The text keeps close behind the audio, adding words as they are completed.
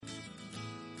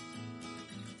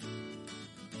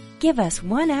Give us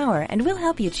 1 hour and we'll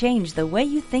help you change the way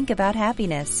you think about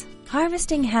happiness.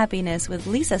 Harvesting Happiness with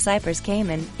Lisa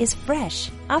Cypers-Kamen is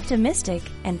fresh, optimistic,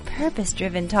 and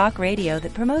purpose-driven talk radio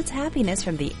that promotes happiness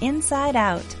from the inside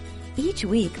out. Each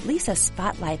week, Lisa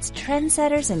spotlights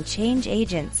trendsetters and change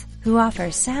agents who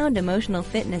offer sound emotional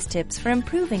fitness tips for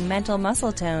improving mental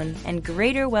muscle tone and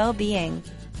greater well-being.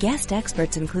 Guest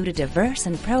experts include a diverse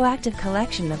and proactive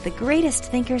collection of the greatest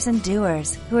thinkers and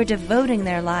doers who are devoting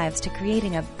their lives to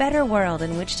creating a better world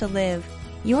in which to live.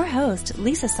 Your host,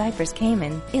 Lisa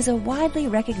Cypers-Kamen, is a widely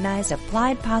recognized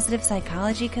applied positive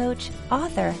psychology coach,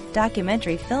 author,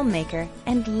 documentary filmmaker,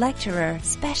 and lecturer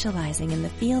specializing in the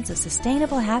fields of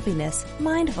sustainable happiness,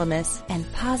 mindfulness,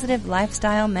 and positive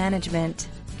lifestyle management.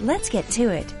 Let's get to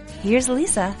it. Here's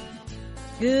Lisa.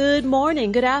 Good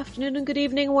morning, good afternoon, and good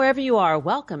evening, wherever you are.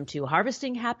 Welcome to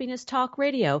Harvesting Happiness Talk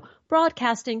Radio,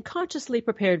 broadcasting consciously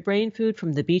prepared brain food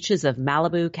from the beaches of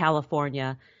Malibu,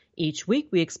 California. Each week,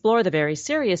 we explore the very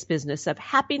serious business of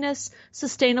happiness,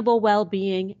 sustainable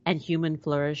well-being, and human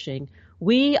flourishing.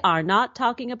 We are not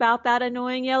talking about that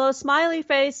annoying yellow smiley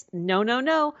face. No, no,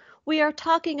 no. We are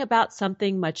talking about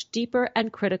something much deeper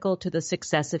and critical to the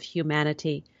success of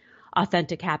humanity.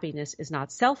 Authentic happiness is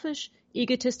not selfish,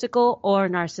 egotistical, or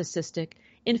narcissistic.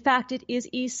 In fact, it is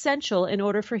essential in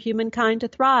order for humankind to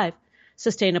thrive.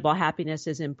 Sustainable happiness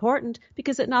is important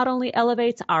because it not only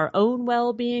elevates our own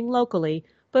well-being locally,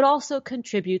 but also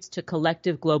contributes to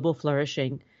collective global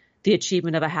flourishing. The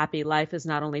achievement of a happy life is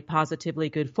not only positively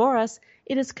good for us,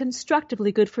 it is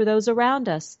constructively good for those around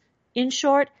us. In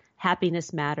short,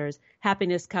 happiness matters.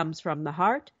 Happiness comes from the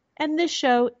heart, and this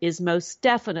show is most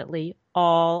definitely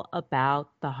all about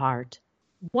the heart.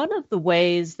 One of the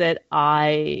ways that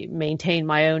I maintain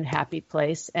my own happy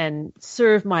place and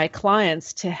serve my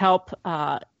clients to help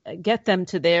get them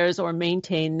to theirs or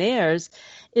maintain theirs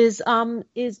is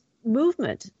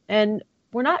movement. And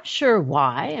we're not sure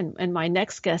why, and my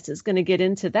next guest is going to get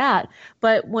into that.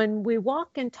 But when we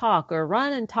walk and talk or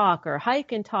run and talk or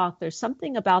hike and talk, there's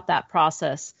something about that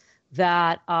process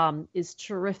that is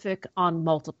terrific on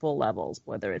multiple levels,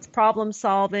 whether it's problem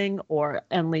solving or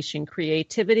unleashing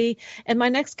creativity. And my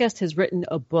next guest has written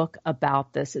a book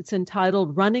about this. It's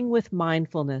entitled Running with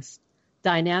Mindfulness,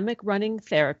 Dynamic Running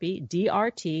Therapy,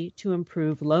 DRT, to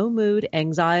improve low mood,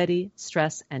 anxiety,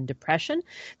 stress, and depression.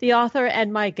 The author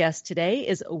and my guest today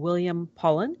is William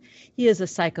Pullen. He is a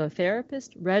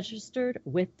psychotherapist registered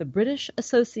with the British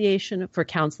Association for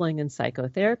Counseling and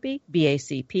Psychotherapy,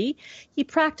 BACP. He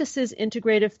practices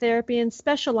integrative therapy and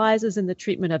specializes in the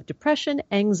treatment of depression,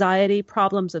 anxiety,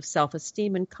 problems of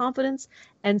self-esteem and confidence,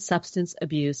 and substance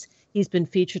abuse. He's been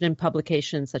featured in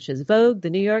publications such as Vogue, The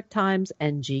New York Times,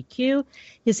 and GQ.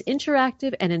 His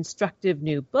interactive and instructive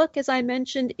new book, as I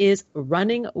mentioned, is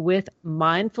Running with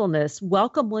Mindfulness.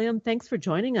 Welcome, William. Thanks for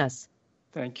joining us.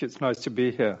 Thank you. It's nice to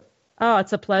be here. Oh,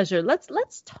 it's a pleasure.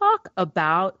 Let's talk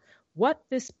about what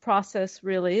this process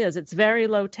really is. It's very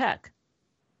low tech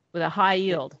with a high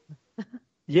yield.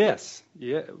 Yes.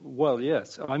 Yeah. Well,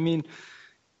 yes. I mean,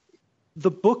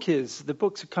 the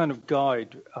book's a kind of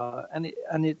guide,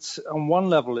 and it's on one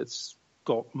level it's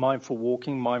got mindful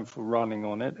walking, mindful running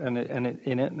on it, and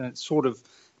it sort of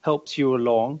helps you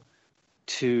along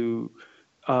to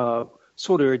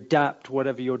sort of adapt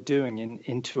whatever you're doing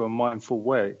into a mindful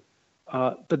way.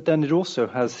 But then it also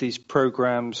has these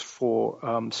programs for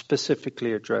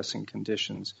specifically addressing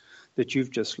conditions that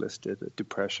you've just listed: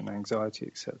 depression, anxiety,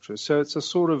 etc. So it's a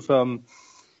sort of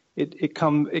it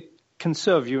can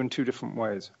serve you in two different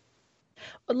ways.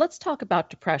 Well, let's talk about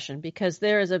depression, because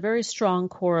there is a very strong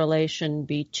correlation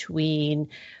between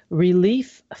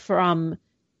relief from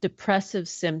depressive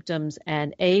symptoms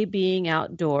and A, being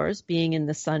outdoors, being in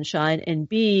the sunshine, and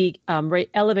B,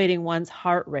 elevating one's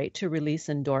heart rate to release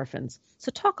endorphins.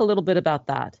 So talk a little bit about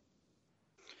that.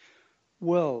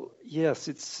 Well,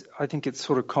 yes, I think it's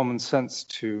sort of common sense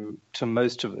to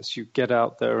most of us. You get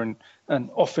out there and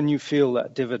often you feel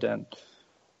that dividend.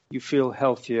 You feel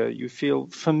healthier. You feel,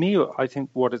 for me, I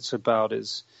think what it's about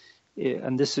is,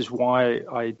 and this is why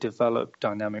I developed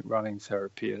dynamic running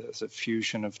therapy as a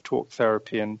fusion of talk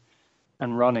therapy and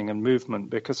running and movement,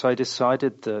 because I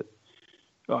decided that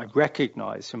I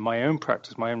recognized in my own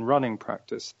practice, my own running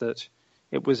practice, that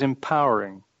it was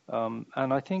empowering. And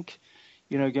I think,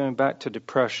 going back to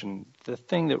depression, the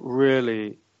thing that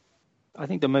really, I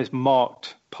think the most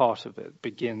marked part of it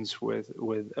begins with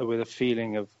a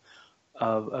feeling of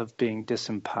being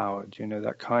disempowered,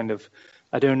 that kind of,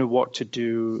 I don't know what to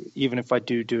do. Even if I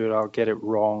do it, I'll get it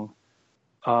wrong.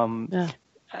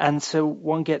 And so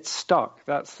one gets stuck.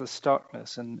 That's the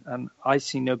stuckness. And I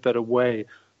see no better way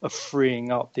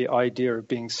freeing up the idea of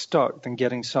being stuck than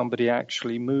getting somebody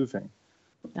actually moving.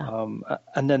 Yeah.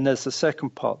 And then there's the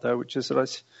second part there, which is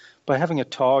that by having a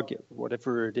target,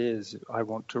 whatever it is, I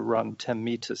want to run 10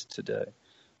 meters today.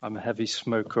 I'm a heavy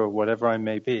smoker, whatever I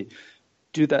may be.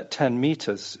 Do that 10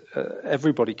 meters.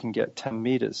 Everybody can get 10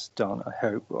 meters done, I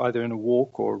hope, either in a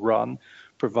walk or a run,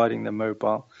 providing they're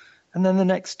mobile. And then the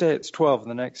next day it's 12,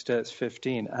 and the next day it's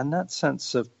 15. And that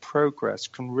sense of progress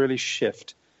can really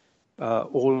shift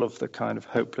all of the kind of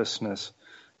hopelessness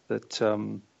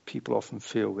that people often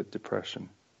feel with depression.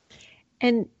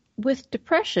 And with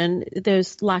depression,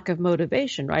 there's lack of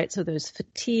motivation, right? So there's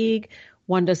fatigue.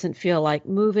 One doesn't feel like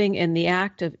moving, and the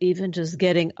act of even just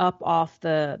getting up off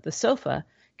the sofa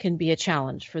can be a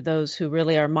challenge for those who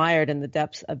really are mired in the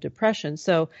depths of depression.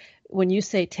 So when you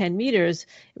say 10 meters,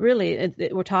 really,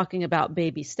 we're talking about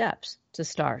baby steps to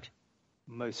start.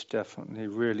 Most definitely,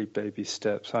 really baby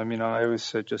steps. I mean, I always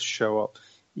say just show up,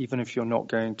 even if you're not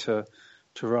going to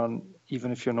run,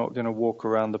 even if you're not going to walk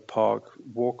around the park,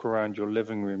 walk around your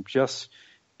living room, just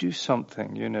do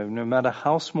something, no matter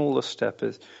how small the step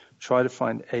is, try to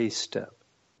find a step.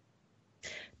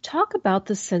 Talk about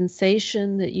the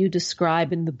sensation that you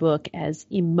describe in the book as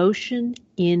emotion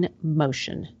in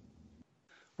motion.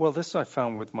 Well, this I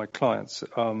found with my clients.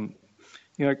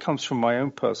 It comes from my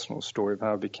own personal story of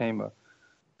how I became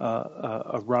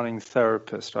a running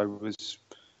therapist.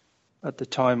 At the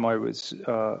time I was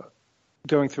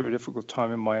going through a difficult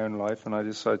time in my own life, and I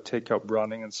decided to take up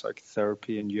running and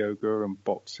psychotherapy and yoga and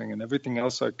boxing and everything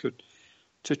else I could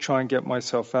to try and get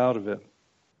myself out of it.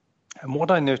 And what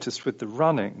I noticed with the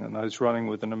running, and I was running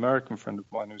with an American friend of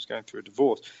mine who was going through a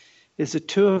divorce, is the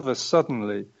two of us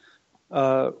suddenly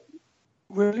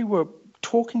really were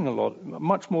talking a lot,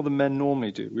 much more than men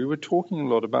normally do. We were talking a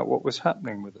lot about what was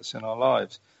happening with us in our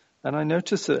lives. And I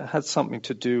noticed that it had something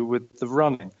to do with the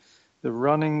running,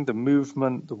 the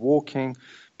movement, the walking,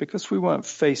 because we weren't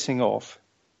facing off,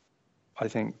 I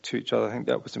think, to each other. I think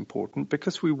that was important,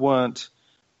 because we weren't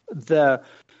there.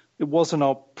 It wasn't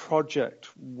our project,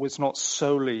 was not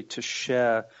solely to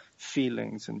share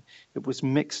feelings, and it was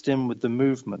mixed in with the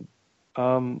movement.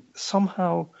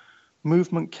 Somehow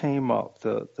movement came up,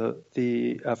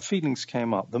 the feelings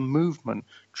came up, the movement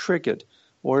triggered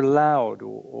or allowed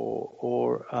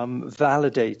or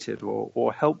validated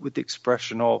or helped with the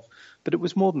expression of. But it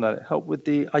was more than that. It helped with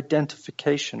the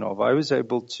identification of. I was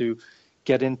able to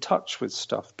get in touch with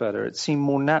stuff better. It seemed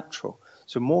more natural.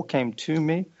 So more came to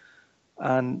me,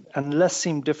 and less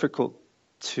seemed difficult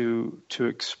to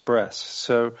express.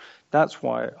 So that's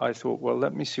why I thought, well,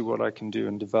 let me see what I can do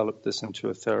and develop this into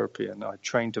a therapy. And I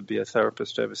trained to be a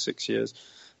therapist over 6 years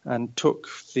and took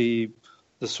the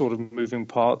sort of moving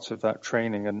parts of that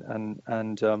training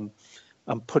and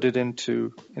put it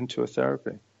into a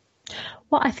therapy.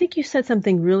 Well, I think you said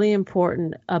something really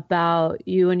important about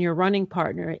you and your running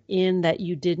partner, in that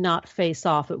you did not face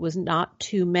off. It was not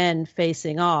two men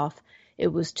facing off. It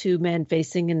was two men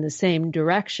facing in the same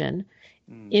direction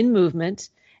in movement,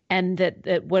 and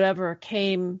that whatever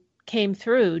came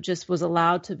through just was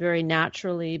allowed to very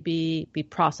naturally be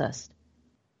processed.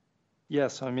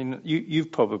 Yes, I mean,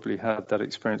 you've probably had that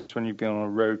experience when you've been on a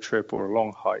road trip or a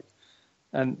long hike.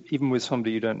 And even with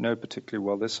somebody you don't know particularly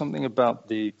well, there's something about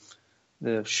the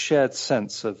shared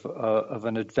sense of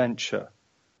an adventure.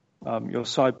 You're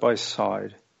side by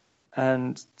side,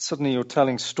 and suddenly you're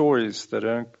telling stories that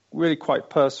are really quite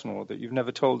personal, that you've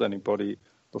never told anybody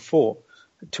before,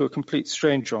 to a complete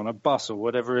stranger on a bus or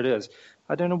whatever it is.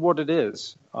 I don't know what it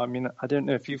is. I mean, I don't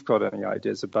know if you've got any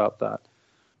ideas about that.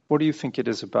 What do you think it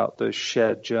is about those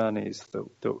shared journeys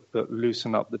that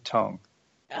loosen up the tongue?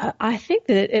 I think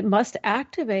that it must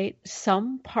activate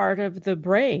some part of the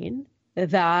brain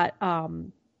that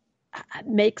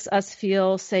makes us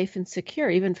feel safe and secure,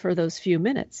 even for those few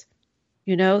minutes,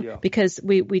 because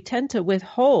we tend to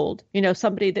withhold,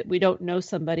 somebody that we don't know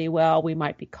somebody well, we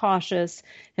might be cautious.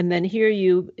 And then here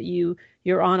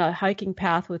you're on a hiking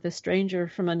path with a stranger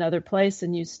from another place,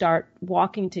 and you start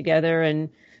walking together,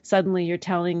 and suddenly you're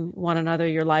telling one another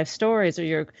your life stories, or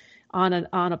you're on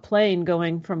a plane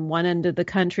going from one end of the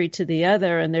country to the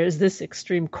other, and there's this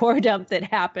extreme core dump that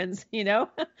happens,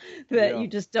 that you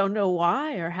just don't know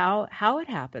why or how it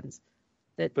happens.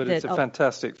 But it's a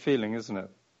fantastic feeling, isn't it?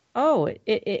 Oh,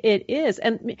 it is.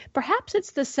 And perhaps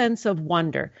it's the sense of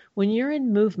wonder. When you're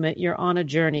in movement, you're on a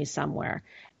journey somewhere,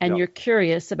 and you're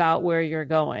curious about where you're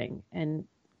going. And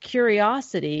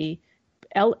curiosity,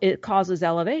 it causes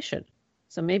elevation.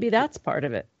 So maybe that's part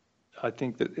of it. I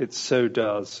think that it so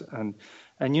does. And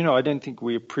I don't think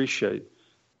we appreciate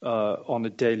on a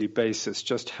daily basis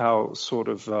just how sort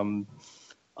of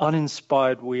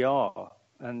uninspired we are.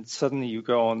 and suddenly you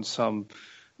go on some,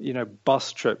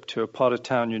 bus trip to a part of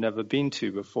town you've never been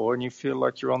to before, and you feel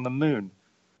like you're on the moon.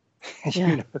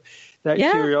 Yeah. That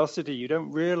Yeah. curiosity, you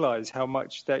don't realize how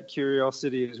much that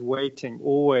curiosity is waiting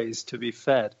always to be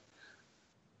fed.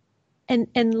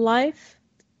 And life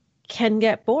can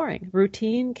get boring.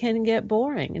 Routine can get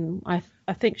boring. And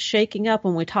I think shaking up,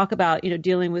 when we talk about,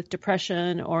 dealing with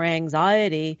depression or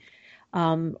anxiety,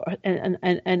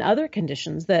 and other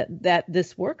conditions that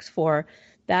this works for,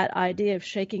 that idea of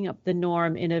shaking up the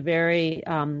norm in a very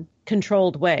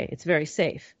controlled way. It's very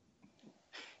safe.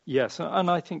 Yes, and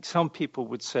I think some people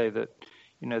would say that,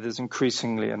 there's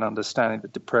increasingly an understanding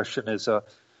that depression is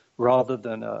rather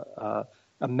than a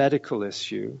medical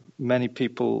issue. Many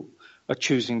people are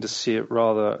choosing to see it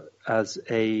rather as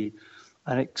an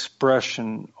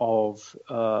expression of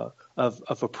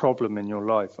a problem in your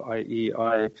life, i.e.,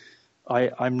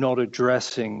 I'm not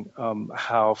addressing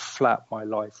how flat my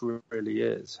life really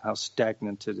is, how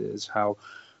stagnant it is,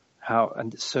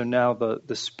 and so now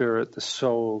the spirit, the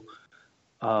soul,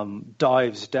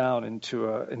 dives down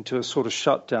into a sort of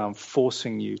shutdown,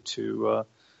 forcing you to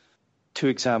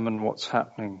examine what's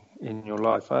happening in your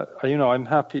life. I'm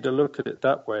happy to look at it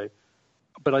that way,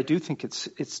 but I do think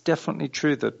it's definitely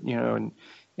true that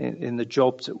in the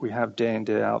jobs that we have day in,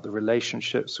 day out, the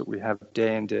relationships that we have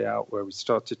day in, day out, where we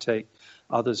start to take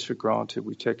others for granted,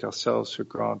 we take ourselves for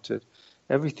granted,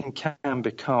 everything can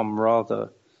become rather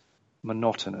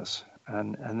monotonous.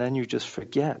 And then you just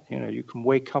forget, you can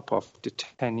wake up after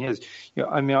 10 years.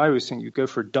 I always think you go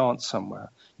for a dance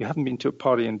somewhere. You haven't been to a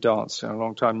party and danced in a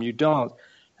long time. You dance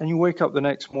and you wake up the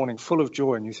next morning full of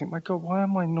joy and you think, my God, why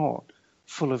am I not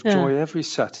full of joy every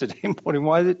Saturday morning?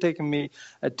 Why has it taken me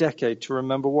a decade to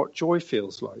remember what joy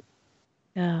feels like?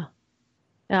 Yeah.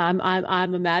 Yeah,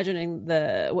 I'm imagining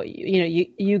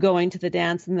you going to the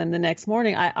dance and then the next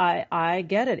morning. I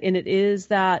get it, and it is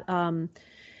that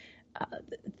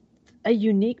a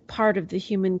unique part of the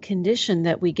human condition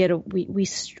that we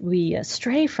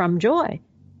stray from joy,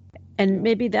 and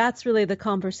maybe that's really the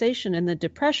conversation in the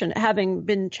depression. Having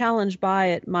been challenged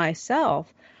by it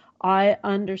myself, I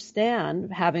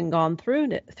understand, having gone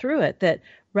through it, that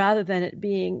rather than it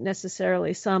being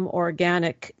necessarily some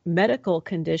organic medical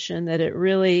condition, that it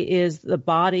really is the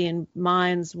body and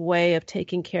mind's way of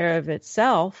taking care of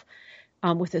itself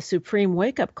with a supreme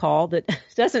wake-up call that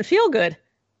doesn't feel good.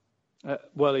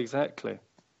 Well, exactly.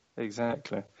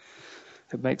 It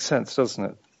makes sense, doesn't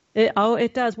it?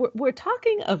 It does. We're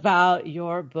talking about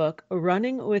your book,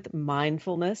 Running with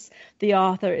Mindfulness. The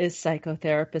author is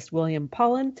psychotherapist William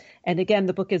Pullen. And again,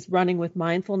 the book is Running with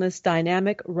Mindfulness,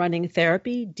 Dynamic Running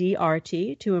Therapy,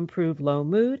 DRT, to improve low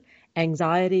mood,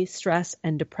 anxiety, stress,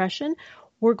 and depression.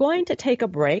 We're going to take a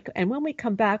break. And when we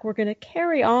come back, we're going to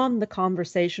carry on the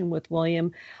conversation with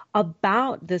William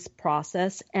about this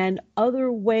process and other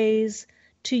ways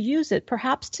to use it,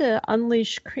 perhaps to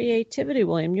unleash creativity.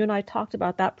 William, you and I talked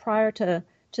about that prior to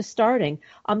starting.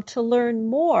 To learn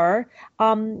more,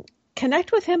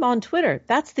 connect with him on Twitter.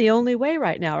 That's the only way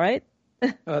right now, right?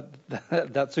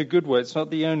 That's a good way. It's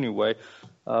not the only way.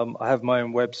 I have my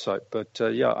own website, but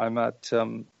I'm at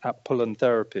Pullen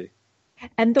Therapy.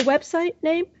 And the website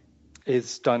name?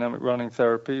 Is Dynamic Running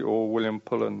Therapy or William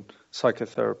Pullen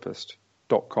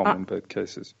Psychotherapist.com in both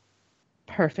cases.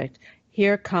 Perfect.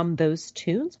 Here come those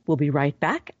tunes. We'll be right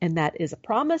back, and that is a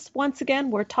promise. Once again,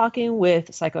 we're talking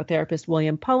with psychotherapist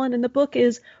William Pullen, and the book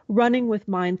is Running with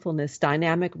Mindfulness,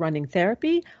 Dynamic Running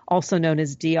Therapy, also known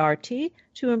as DRT,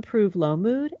 to improve low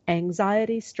mood,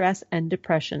 anxiety, stress, and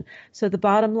depression. So the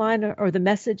bottom line or the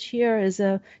message here is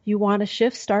you want to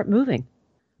shift, start moving.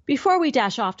 Before we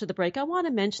dash off to the break, I want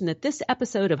to mention that this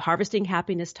episode of Harvesting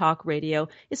Happiness Talk Radio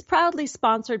is proudly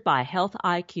sponsored by Health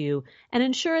IQ, an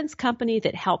insurance company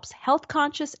that helps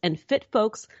health-conscious and fit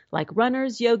folks like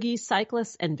runners, yogis,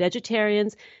 cyclists, and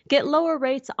vegetarians get lower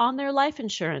rates on their life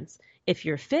insurance. If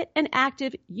you're fit and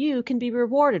active, you can be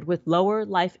rewarded with lower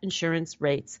life insurance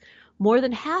rates. More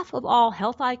than half of all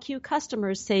Health IQ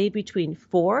customers save between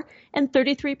 4 and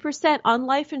 33% on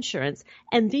life insurance,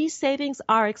 and these savings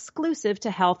are exclusive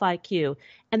to Health IQ.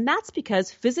 And that's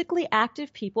because physically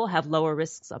active people have lower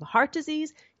risks of heart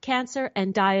disease, cancer,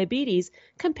 and diabetes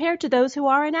compared to those who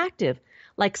are inactive.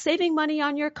 Like saving money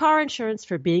on your car insurance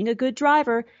for being a good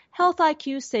driver, Health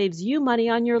IQ saves you money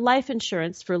on your life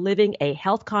insurance for living a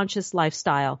health-conscious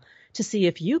lifestyle. To see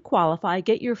if you qualify,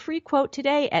 get your free quote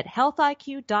today at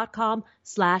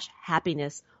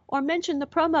healthiq.com/happiness or mention the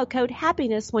promo code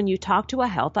happiness when you talk to a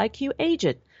Health IQ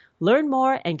agent. Learn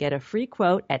more and get a free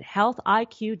quote at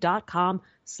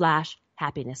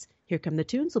healthiq.com/happiness. Here come the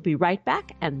tunes. We'll be right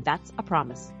back, and that's a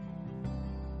promise.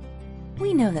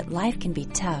 We know that life can be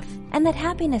tough and that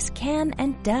happiness can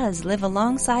and does live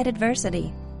alongside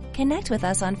adversity. Connect with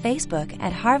us on Facebook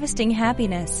at Harvesting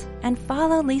Happiness and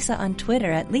follow Lisa on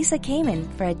Twitter at Lisa Kamen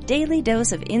for a daily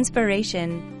dose of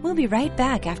inspiration. We'll be right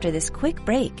back after this quick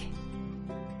break.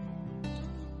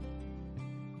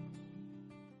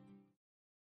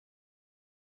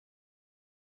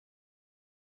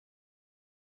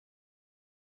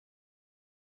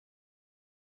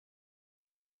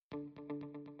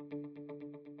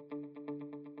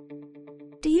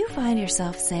 Do you find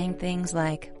yourself saying things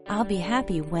like, "I'll be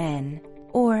happy when,"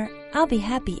 or "I'll be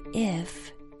happy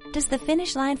if"? Does the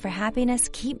finish line for happiness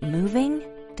keep moving?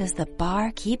 Does the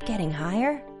bar keep getting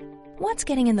higher? What's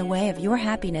getting in the way of your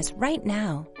happiness right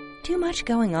now? Too much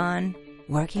going on?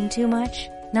 Working too much?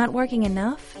 Not working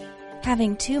enough?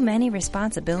 Having too many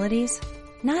responsibilities?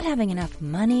 Not having enough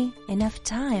money, enough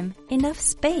time, enough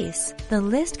space? The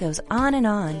list goes on and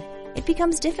on. It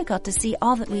becomes difficult to see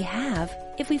all that we have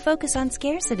if we focus on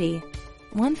scarcity.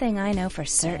 One thing I know for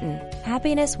certain,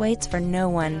 happiness waits for no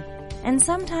one, and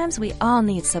sometimes we all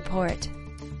need support.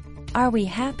 Are We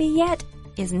Happy Yet?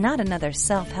 Is not another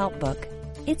self-help book.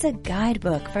 It's a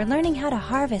guidebook for learning how to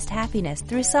harvest happiness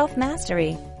through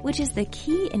self-mastery, which is the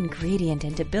key ingredient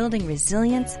into building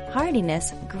resilience,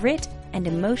 hardiness, grit, and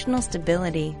emotional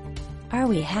stability. Are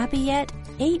We Happy Yet?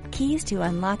 8 Keys to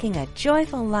Unlocking a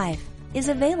Joyful Life is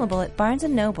available at Barnes &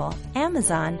 Noble,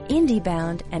 Amazon,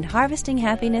 IndieBound, and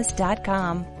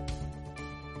HarvestingHappiness.com.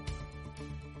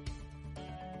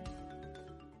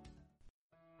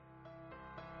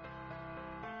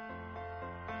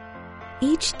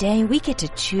 Each day we get to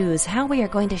choose how we are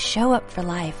going to show up for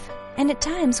life, and at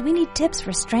times we need tips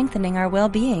for strengthening our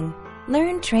well-being.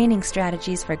 Learn training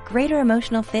strategies for greater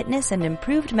emotional fitness and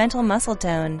improved mental muscle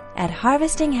tone at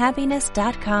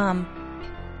HarvestingHappiness.com.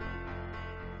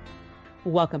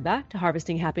 Welcome back to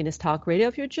Harvesting Happiness Talk Radio.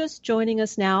 If you're just joining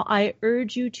us now, I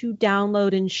urge you to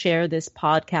download and share this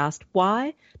podcast.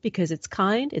 Why? Because it's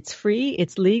kind, it's free,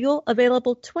 it's legal,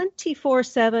 available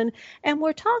 24/7, and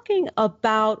we're talking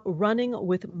about running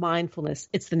with mindfulness.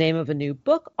 It's the name of a new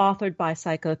book authored by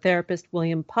psychotherapist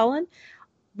William Pullen.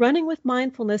 Running with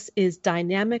Mindfulness is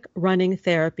dynamic running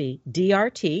therapy,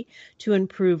 DRT, to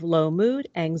improve low mood,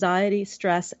 anxiety,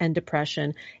 stress, and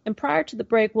depression. And prior to the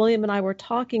break, William and I were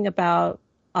talking about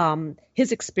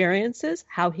his experiences,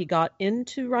 how he got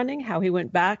into running, how he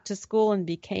went back to school and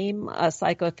became a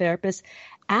psychotherapist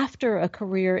after a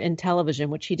career in television,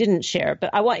 which he didn't share. But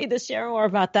I want you to share more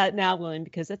about that now, William,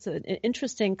 because it's an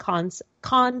interesting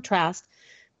contrast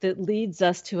that leads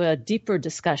us to a deeper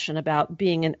discussion about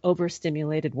being an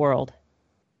overstimulated world.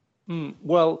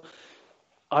 Well,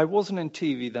 I wasn't in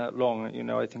TV that long.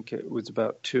 I think it was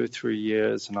about 2 or 3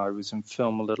 years, and I was in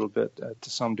film a little bit, to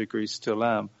some degree still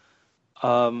am.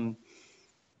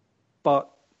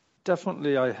 But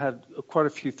definitely I had quite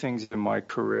a few things in my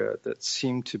career that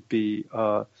seemed to be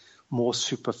more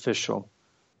superficial.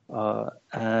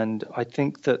 And I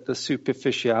think that the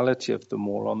superficiality of them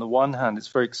all, on the one hand, it's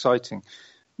very exciting,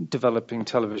 developing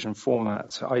television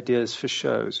formats, ideas for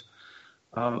shows,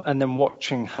 and then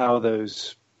watching how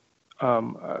those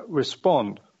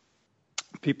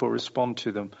people respond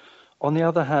to them. On the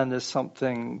other hand, there's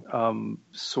something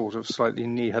sort of slightly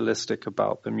nihilistic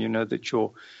about them, that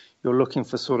you're looking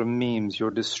for sort of memes. You're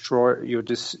destroying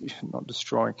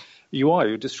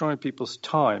people's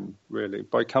time, really,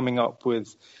 by coming up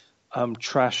with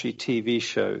trashy TV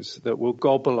shows that will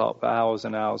gobble up hours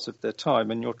and hours of their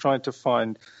time, and you're trying to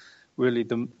find really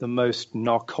the most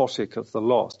narcotic of the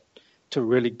lot to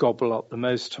really gobble up the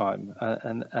most time,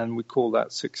 and we call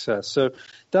that success. So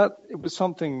that it was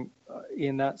something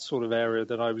in that sort of area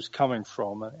that I was coming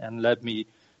from, and led me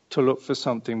to look for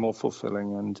something more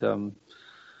fulfilling,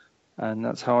 and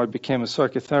that's how I became a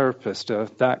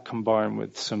psychotherapist. That combined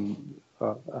with some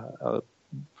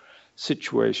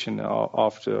situation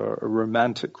after a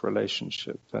romantic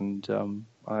relationship, and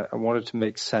I wanted to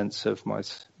make sense of my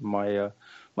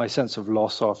sense of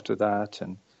loss after that,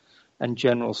 and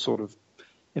general sort of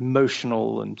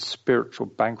emotional and spiritual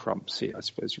bankruptcy, I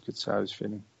suppose you could say I was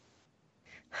feeling.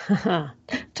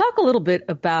 Talk a little bit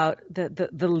about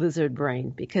the lizard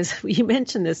brain, because you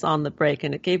mentioned this on the break,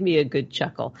 and it gave me a good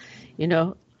chuckle.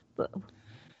 Yeah,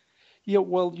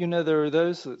 well, there are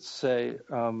those that say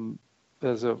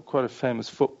there's quite a famous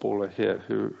footballer here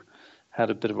who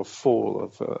had a bit of a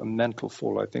a mental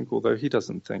fall, I think, although he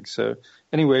doesn't think so.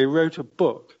 Anyway, he wrote a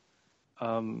book.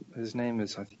 His name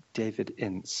is, I think, David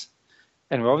Ince.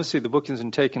 Anyway, obviously the book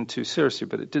isn't taken too seriously,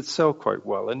 but it did sell quite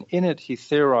well. And in it, he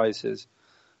theorizes,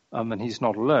 and he's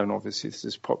not alone, obviously, it's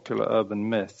this popular urban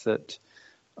myth that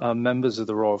members of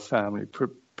the royal family,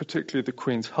 particularly the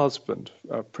Queen's husband,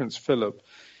 Prince Philip,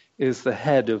 is the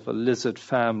head of a lizard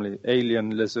family,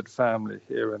 alien lizard family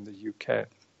here in the UK.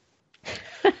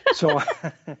 So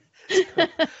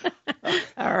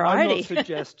I'm not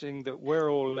suggesting that we're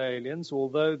all aliens,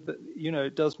 although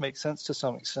it does make sense to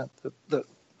some extent that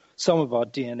some of our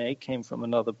DNA came from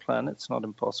another planet. It's not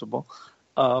impossible,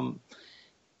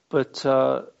 but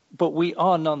we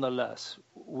are nonetheless.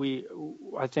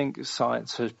 I think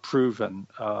science has proven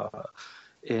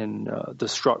in the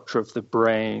structure of the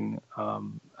brain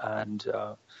and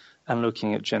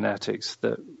looking at genetics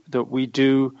that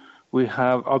we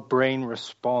have our brain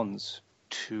responds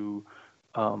to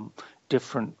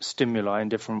different stimuli in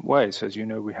different ways. As you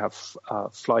know, we have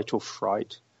flight or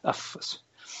fright.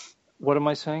 What am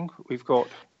I saying? We've got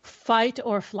fight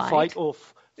or flight. Fight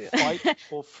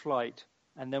or flight.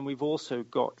 And then we've also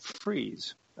got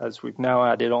freeze, as we've now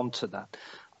added on to that,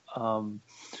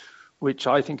 which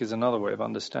I think is another way of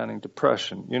understanding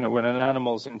depression. When an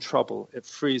animal's in trouble, it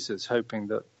freezes, hoping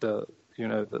that the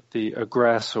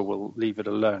aggressor will leave it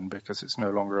alone because it's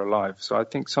no longer alive. So I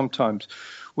think sometimes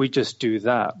we just do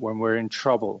that when we're in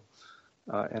trouble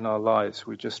in our lives.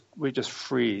 We just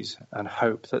freeze and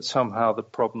hope that somehow the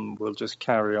problem will just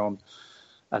carry on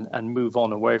and move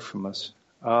on away from us.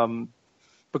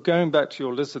 But going back to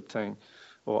your lizard thing,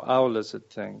 or our lizard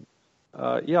thing,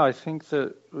 I think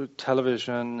that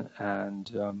television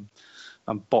and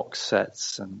box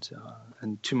sets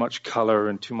and too much color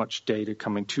and too much data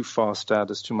coming too fast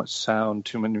at us, too much sound,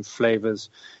 too many flavors,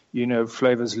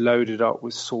 flavors loaded up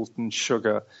with salt and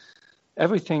sugar.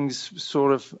 Everything's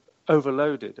sort of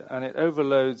overloaded, and it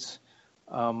overloads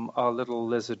our little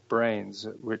lizard brains,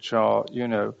 which are,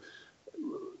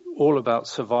 all about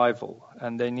survival,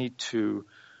 and they need to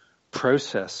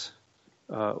process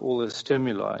all the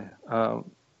stimuli.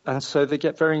 And so they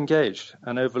get very engaged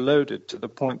and overloaded to the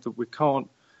point that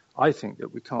I think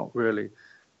that we can't really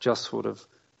just sort of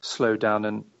slow down.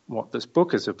 And what this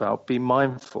book is about, be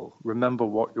mindful. Remember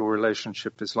what your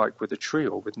relationship is like with a tree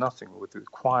or with nothing, or with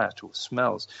quiet or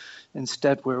smells.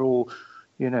 Instead, we're all,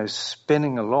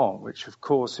 spinning along, which, of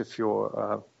course, if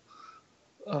you're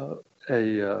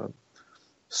a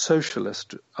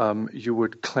socialist, you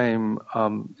would claim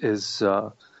is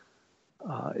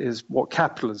what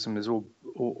capitalism is all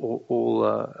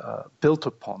built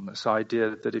upon, this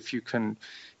idea that if you can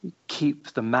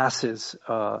keep the masses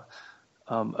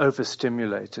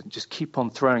overstimulated and just keep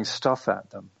on throwing stuff at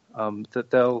them, that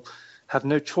they'll have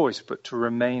no choice but to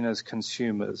remain as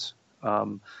consumers,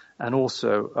 and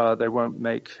also they won't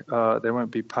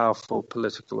be powerful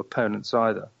political opponents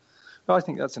either. But I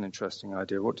think that's an interesting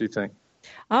idea. What do you think?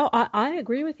 Oh, I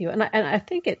agree with you, and I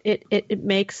think it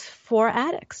makes for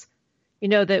addicts.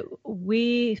 That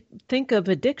we think of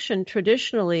addiction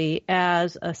traditionally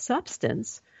as a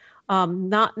substance,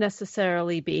 not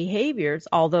necessarily behaviors,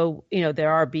 although,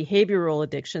 there are behavioral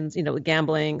addictions,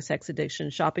 gambling, sex addiction,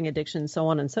 shopping addiction, so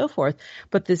on and so forth.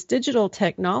 But this digital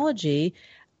technology,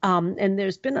 and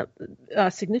there's been a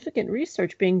significant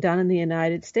research being done in the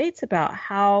United States about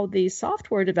how these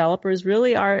software developers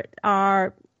really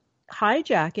are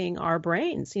hijacking our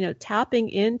brains, tapping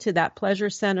into that pleasure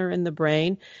center in the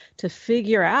brain to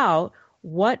figure out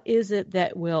what is it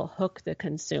that will hook the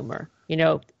consumer,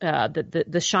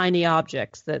 the shiny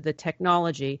objects, the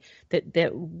technology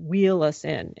that wheel us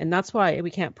in. And that's why we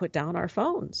can't put down our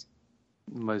phones.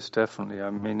 Most definitely. I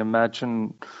mean,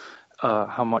 imagine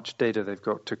how much data they've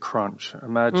got to crunch.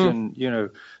 Imagine,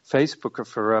 Facebook are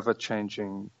forever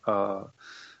changing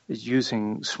is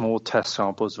using small test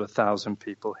samples of 1,000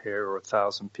 people here or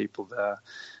 1,000 people there,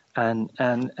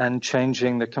 and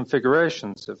changing the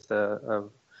configurations of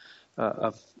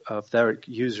their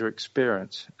user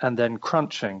experience, and then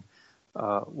crunching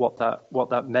what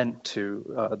that meant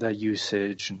to their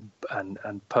usage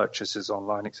and purchases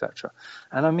online, etc.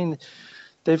 And I mean,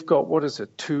 they've got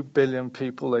 2 billion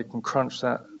people they can crunch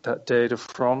that data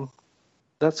from.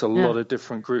 That's a lot of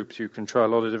different groups. You can try a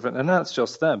lot of different, and that's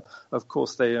just them. Of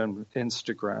course, they own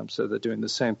Instagram, so they're doing the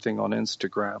same thing on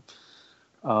Instagram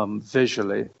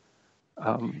visually.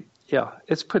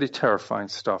 It's pretty terrifying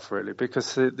stuff, really,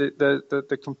 because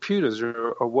the computers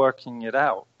are working it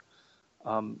out,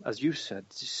 as you said,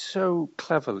 so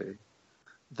cleverly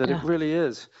that it really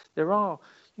is. There are,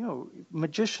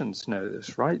 magicians know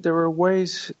this, right? There are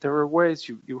ways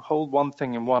you hold one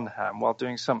thing in one hand while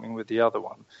doing something with the other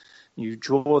one. You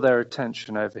draw their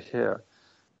attention over here,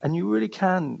 and you really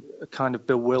can kind of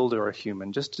bewilder a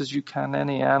human, just as you can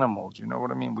any animal. Do you know what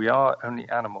I mean? We are only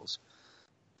animals.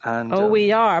 And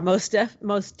we are most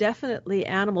definitely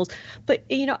animals. But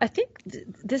I think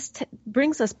this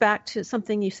brings us back to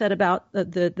something you said about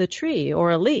the tree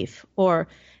or a leaf, or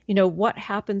what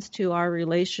happens to our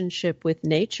relationship with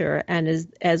nature, and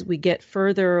as we get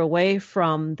further away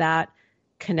from that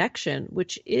connection,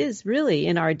 which is really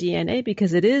in our DNA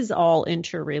because it is all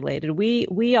interrelated.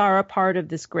 We are a part of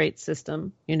this great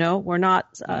system. We're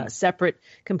not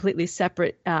completely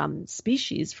separate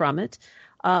species from it.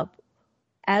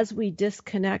 As we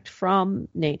disconnect from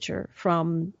nature,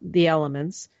 from the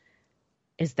elements,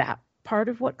 is that part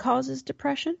of what causes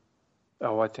depression?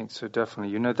 Oh, I think so,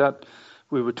 definitely. That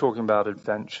we were talking about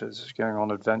adventures, going on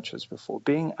adventures before,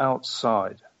 being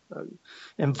outside.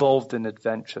 Involved in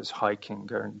adventures, hiking,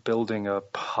 building a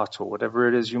hut or whatever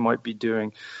it is you might be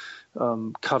doing,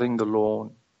 cutting the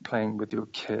lawn, playing with your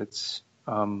kids.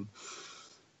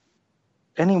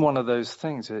 Any one of those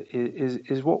things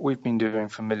is what we've been doing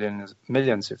for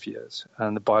millions of years.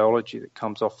 And the biology that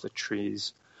comes off the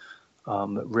trees,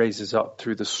 that raises up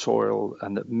through the soil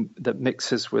and that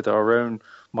mixes with our own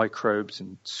microbes,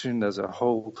 and soon there's a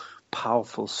whole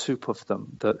powerful soup of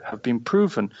them that have been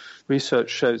proven. Research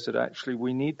shows that actually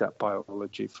we need that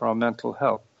biology for our mental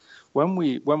health. When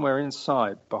we're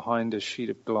inside behind a sheet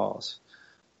of glass,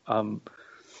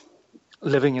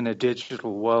 living in a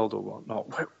digital world or whatnot,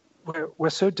 we're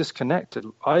so disconnected.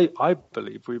 I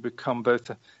believe we become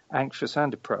both anxious and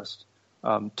depressed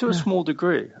to a small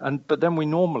degree, but then we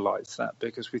normalize that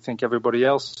because we think everybody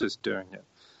else is doing it.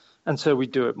 And so we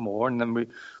do it more, and then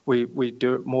we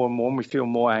do it more and more, and we feel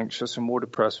more anxious and more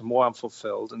depressed and more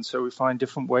unfulfilled. And so we find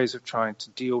different ways of trying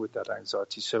to deal with that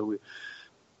anxiety. So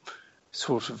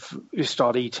we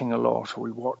start eating a lot, or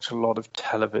we watch a lot of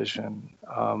television.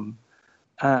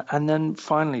 And then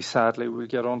finally, sadly, we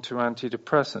get onto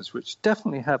antidepressants, which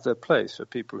definitely have their place for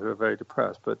people who are very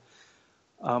depressed. But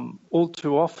all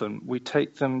too often, we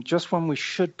take them just when we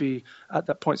should be at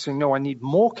that point saying, no, I need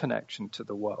more connection to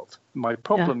the world. My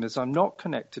problem is I'm not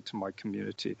connected to my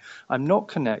community. I'm not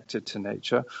connected to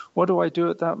nature. What do I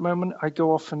do at that moment? I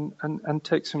go off and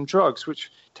take some drugs,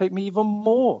 which take me even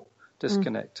more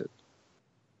disconnected.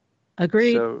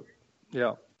 Agreed. So,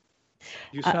 yeah.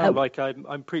 You sound like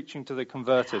I'm preaching to the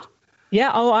converted. Yeah.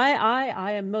 Oh,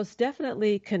 I am most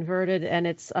definitely converted, and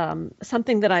it's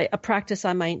something that a practice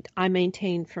I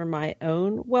maintain for my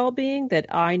own well-being. That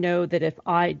I know that if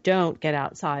I don't get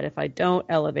outside, if I don't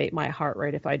elevate my heart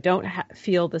rate, if I don't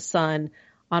feel the sun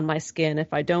on my skin,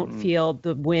 if I don't feel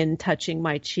the wind touching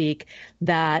my cheek,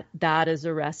 that is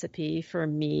a recipe for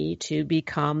me to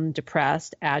become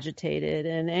depressed, agitated,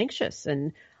 and anxious.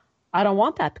 And I don't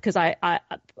want that, because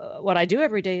what I do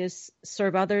every day is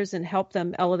serve others and help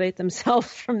them elevate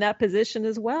themselves from that position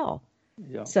as well.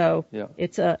 Yeah. So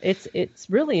it's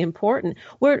really important.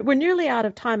 We're nearly out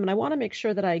of time, and I want to make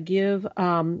sure that I give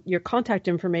your contact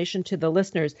information to the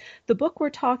listeners. The book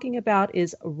we're talking about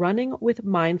is Running with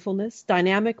Mindfulness,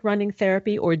 Dynamic Running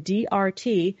Therapy, or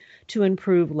DRT, to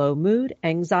improve low mood,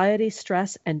 anxiety,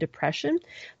 stress, and depression.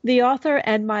 The author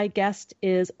and my guest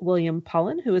is William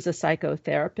Pullen, who is a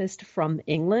psychotherapist from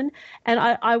England. And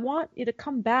I want you to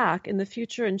come back in the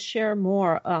future and share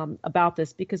more about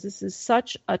this, because this is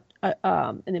such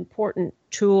an important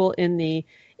tool in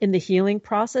the healing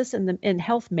process and in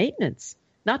health maintenance,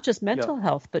 not just mental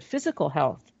health, but physical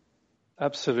health.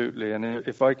 Absolutely. And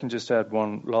if I can just add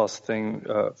one last thing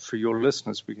for your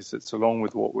listeners, because it's along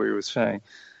with what we were saying,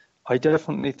 I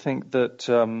definitely think that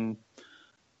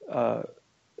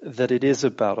that it is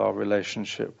about our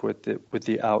relationship with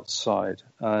the outside,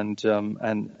 and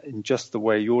in just the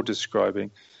way you're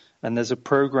describing. And there's a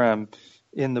program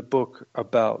in the book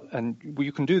about, and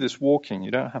you can do this walking.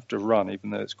 You don't have to run,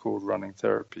 even though it's called running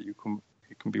therapy. You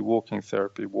can be walking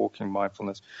therapy, walking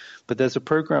mindfulness. But there's a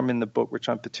program in the book which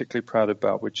I'm particularly proud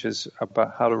about, which is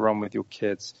about how to run with your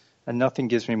kids. And nothing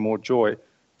gives me more joy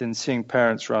than seeing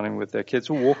parents running with their kids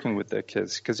or walking with their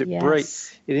kids, because it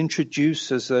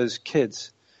introduces those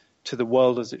kids to the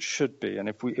world as it should be. And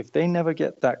if they never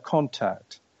get that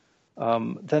contact,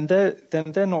 then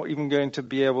they're not even going to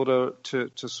be able to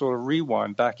sort of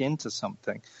rewind back into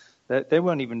something. They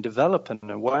won't even develop an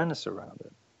awareness around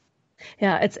it.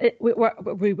 Yeah,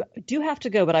 we do have to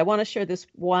go, but I want to share this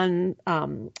one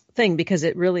thing, because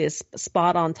it really is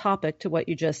spot on topic to what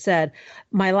you just said.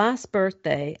 My last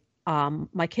birthday,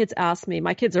 my kids asked me,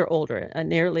 my kids are older,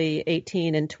 nearly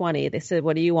 18 and 20. They said,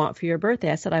 "What do you want for your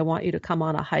birthday?" I said, "I want you to come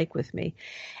on a hike with me."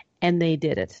 And they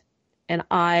did it. And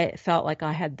I felt like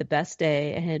I had the best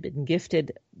day and had been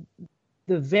gifted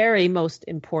the very most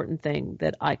important thing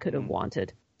that I could have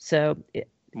wanted. So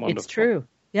it's true.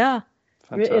 Yeah.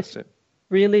 Fantastic. It's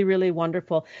really, really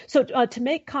wonderful. So to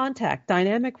make contact,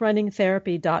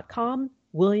 dynamicrunningtherapy.com,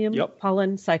 Yep.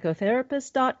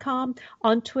 WilliamPullenPsychotherapist.com,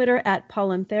 on Twitter at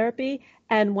PullenTherapy.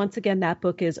 And once again, that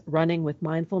book is Running with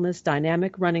Mindfulness,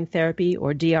 Dynamic Running Therapy,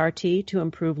 or DRT, to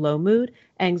improve low mood,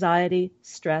 anxiety,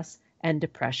 stress, and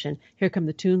depression. Here come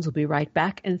the tunes. We'll be right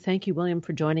back. And thank you, William,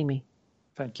 for joining me.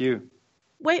 Thank you.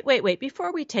 Wait.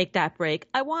 Before we take that break,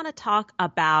 I want to talk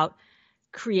about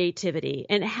creativity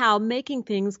and how making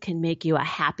things can make you a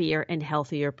happier and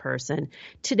healthier person.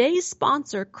 Today's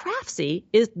sponsor, Craftsy,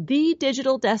 is the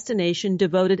digital destination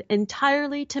devoted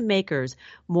entirely to makers.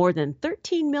 More than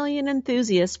 13 million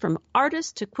enthusiasts, from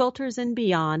artists to quilters and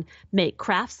beyond, make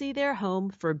Craftsy their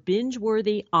home for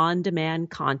binge-worthy on-demand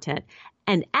content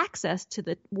and access to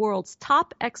the world's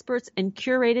top experts and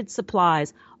curated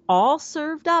supplies, all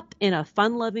served up in a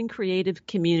fun-loving creative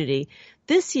community.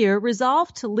 This year,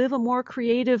 resolve to live a more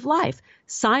creative life.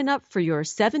 Sign up for your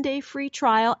 7-day free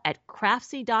trial at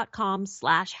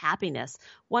craftsy.com/happiness.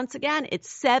 Once again, it's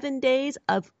 7 days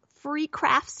of free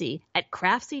Craftsy at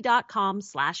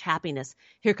craftsy.com/happiness.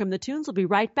 Here come the tunes. We'll be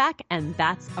right back, and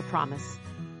that's a promise.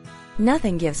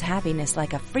 Nothing gives happiness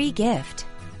like a free gift.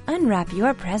 Unwrap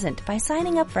your present by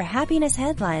signing up for Happiness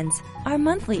Headlines, our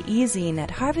monthly e-zine at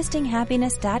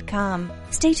harvestinghappiness.com.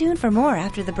 Stay tuned for more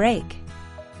after the break.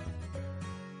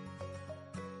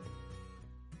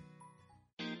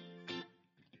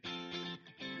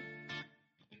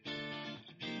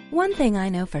 One thing I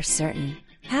know for certain,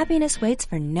 happiness waits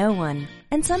for no one,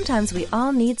 and sometimes we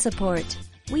all need support.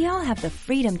 We all have the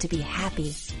freedom to be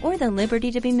happy, or the liberty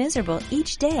to be miserable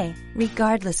each day,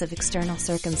 regardless of external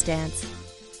circumstance.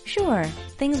 Sure,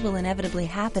 things will inevitably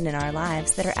happen in our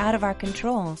lives that are out of our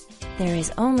control. There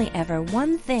is only ever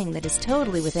one thing that is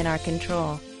totally within our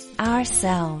control: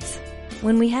 ourselves.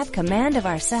 When we have command of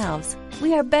ourselves,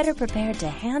 we are better prepared to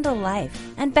handle life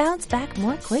and bounce back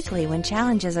more quickly when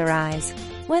challenges arise.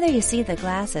 Whether you see the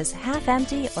glass as half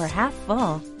empty or half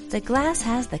full, the glass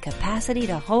has the capacity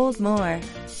to hold more.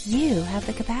 You have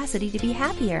the capacity to be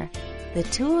happier. The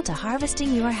tool to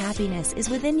harvesting your happiness is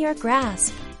within your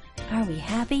grasp. Are we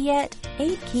happy yet?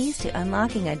 8 Keys to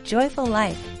Unlocking a Joyful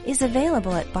Life is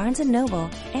available at Barnes & Noble,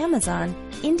 Amazon,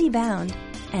 IndieBound,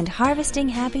 and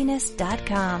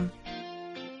harvestinghappiness.com.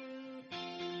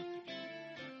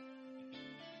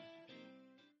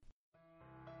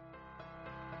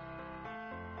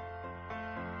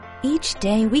 Each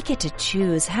day we get to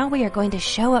choose how we are going to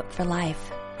show up for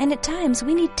life, and at times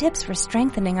we need tips for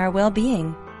strengthening our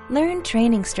well-being. Learn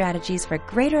training strategies for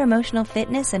greater emotional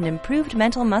fitness and improved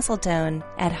mental muscle tone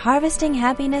at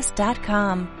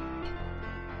harvestinghappiness.com.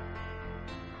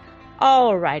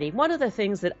 Alrighty, one of the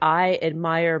things that I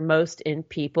admire most in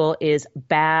people is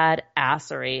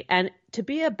badassery. And to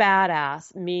be a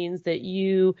badass means that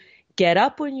you get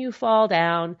up when you fall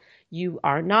down, you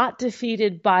are not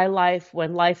defeated by life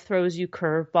when life throws you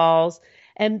curveballs,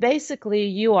 and basically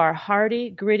you are hardy,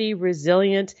 gritty,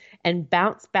 resilient, and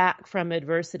bounce back from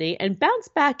adversity, and bounce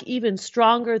back even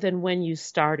stronger than when you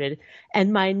started.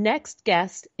 And my next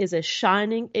guest is a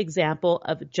shining example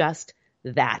of just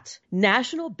that.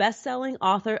 National best-selling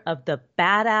author of The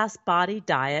Badass Body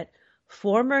Diet,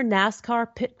 former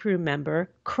NASCAR pit crew member,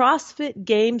 CrossFit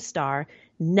Game star,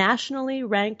 nationally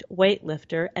ranked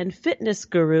weightlifter, and fitness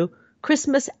guru,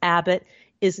 Christmas Abbott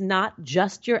is not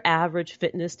just your average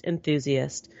fitness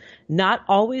enthusiast, not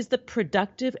always the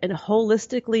productive and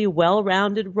holistically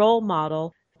well-rounded role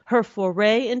model. Her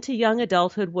foray into young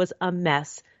adulthood was a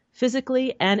mess,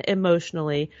 physically and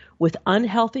emotionally, with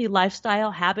unhealthy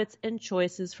lifestyle habits and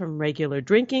choices, from regular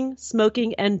drinking,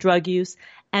 smoking, and drug use,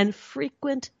 and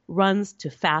frequent runs to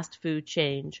fast food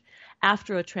change.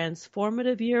 After a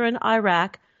transformative year in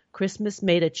Iraq, Christmas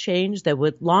made a change that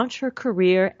would launch her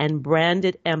career and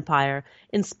branded empire,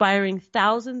 inspiring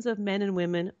thousands of men and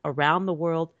women around the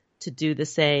world to do the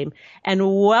same. And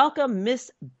welcome, Miss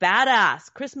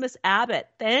Badass, Christmas Abbott.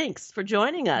 Thanks for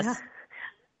joining us.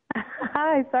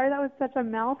 Hi, sorry that was such a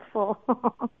mouthful.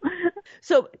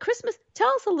 So, Christmas, tell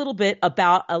us a little bit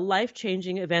about a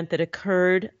life-changing event that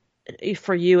occurred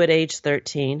for you at age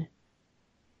 13.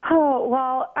 Oh,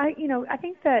 well, I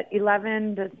think that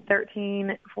 11 to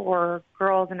 13 for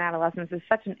girls and adolescents is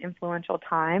such an influential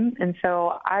time. And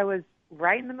so I was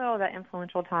right in the middle of that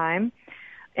influential time.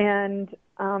 And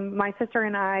my sister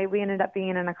and I, we ended up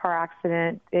being in a car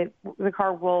accident. The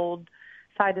car rolled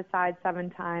side to side 7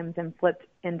 times and flipped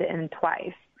end to end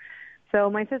twice. So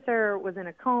my sister was in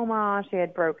a coma. She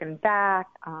had broken back.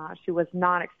 She was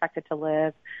not expected to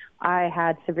live. I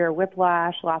had severe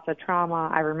whiplash, lots of trauma.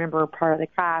 I remember part of the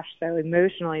crash, so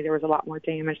emotionally there was a lot more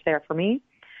damage there for me.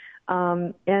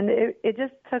 And it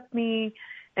just took me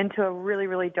into a really,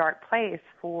 really dark place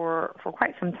for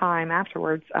quite some time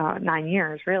afterwards, 9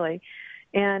 years really.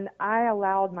 And I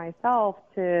allowed myself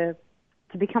to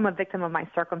become a victim of my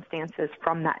circumstances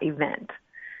from that event.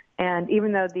 And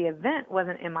even though the event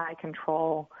wasn't in my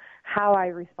control, how I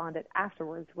responded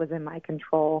afterwards was in my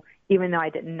control, even though I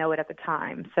didn't know it at the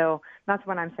time. So that's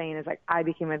what I'm saying is like I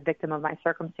became a victim of my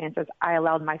circumstances. I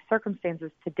allowed my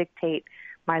circumstances to dictate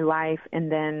my life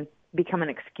and then become an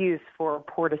excuse for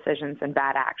poor decisions and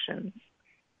bad actions.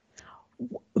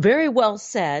 Very well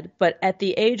said, but at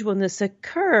the age when this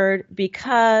occurred,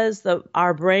 because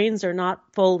our brains are not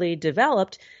fully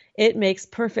developed, it makes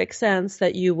perfect sense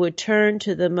that you would turn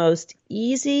to the most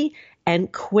easy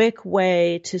and quick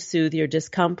way to soothe your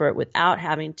discomfort without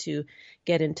having to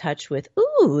get in touch with,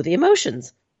 the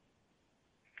emotions.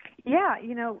 Yeah,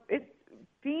 it's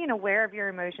being aware of your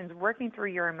emotions, working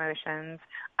through your emotions.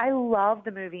 I love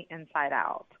the movie Inside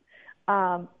Out.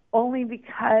 Only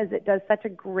because it does such a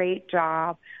great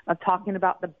job of talking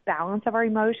about the balance of our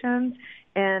emotions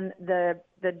and the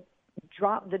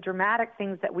dramatic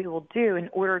things that we will do in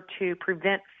order to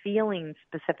prevent feeling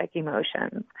specific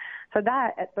emotions. So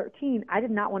that at 13, I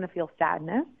did not want to feel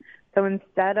sadness. So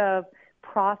instead of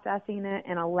processing it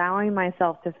and allowing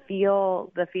myself to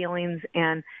feel the feelings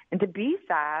and to be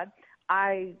sad,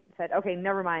 I said, okay,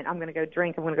 never mind. I'm going to go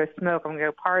drink. I'm going to go smoke. I'm going to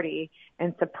go party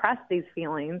and suppress these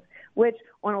feelings, which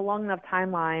on a long enough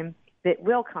timeline, it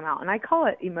will come out. And I call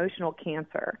it emotional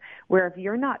cancer, where if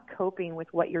you're not coping with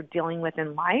what you're dealing with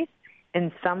in life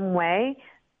in some way,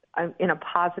 in a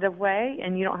positive way,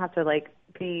 and you don't have to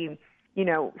be,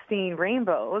 seeing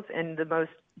rainbows in the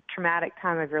most traumatic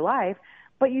time of your life,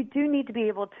 but you do need to be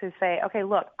able to say, okay,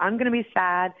 look, I'm going to be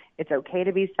sad. It's okay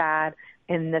to be sad.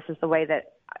 And this is the way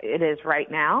that it is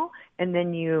right now, and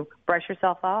then you brush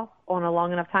yourself off on a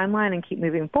long enough timeline and keep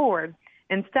moving forward.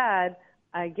 Instead,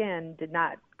 I, again, did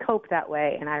not cope that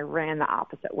way, and I ran the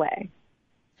opposite way.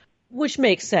 Which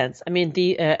makes sense. I mean,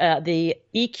 the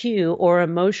EQ or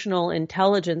emotional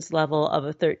intelligence level of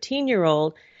a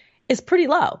 13-year-old is pretty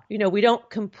low. We don't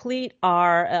complete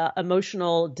our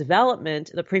emotional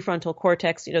development, the prefrontal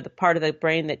cortex, the part of the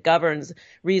brain that governs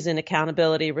reason,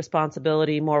 accountability,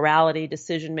 responsibility, morality,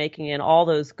 decision-making, and all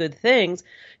those good things,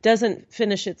 doesn't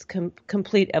finish its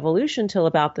complete evolution till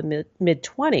about the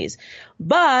mid-20s.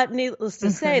 But needless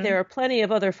to say, there are plenty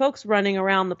of other folks running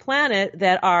around the planet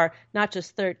that are not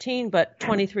just 13, but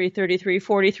 23, 33,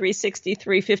 43,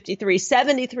 63, 53,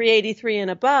 73, 83,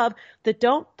 and above that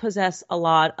don't possess a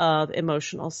lot of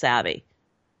emotional savvy.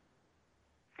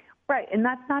 Right, and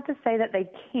that's not to say that they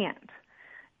can't.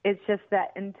 It's just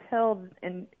that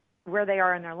where they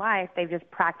are in their life, they've just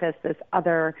practiced this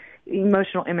other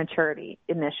emotional immaturity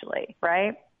initially,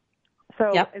 right?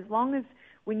 So As long as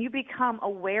when you become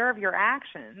aware of your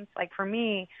actions, like for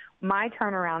me, my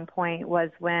turnaround point was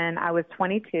when I was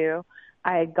 22.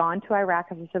 I had gone to Iraq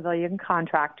as a civilian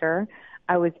contractor.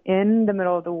 I was in the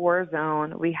middle of the war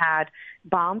zone. We had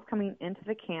bombs coming into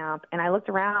the camp, and I looked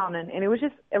around, and it was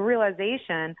just a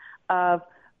realization of,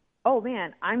 oh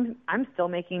man, I'm still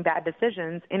making bad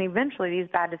decisions, and eventually these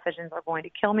bad decisions are going to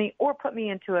kill me or put me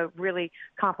into a really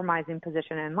compromising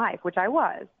position in life, which I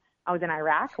was. I was in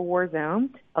Iraq, a war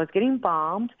zone. I was getting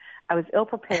bombed. I was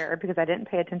ill-prepared because I didn't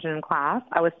pay attention in class.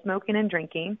 I was smoking and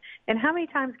drinking. And how many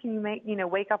times can you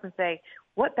wake up and say,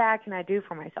 what bad can I do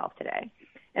for myself today?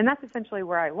 And that's essentially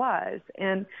where I was.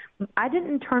 And I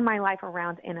didn't turn my life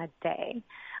around in a day.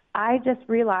 I just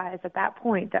realized at that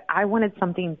point that I wanted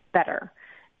something better.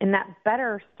 And that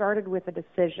better started with a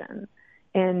decision.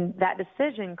 And that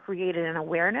decision created an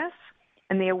awareness.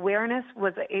 And the awareness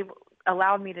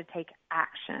allowed me to take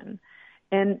action.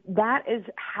 And that is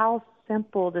how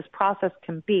simple this process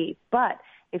can be. But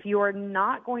if you are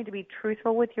not going to be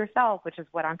truthful with yourself, which is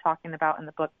what I'm talking about in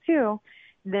the book too,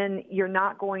 then you're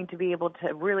not going to be able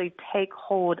to really take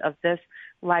hold of this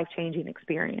life-changing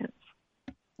experience.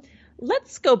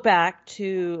 Let's go back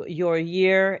to your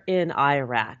year in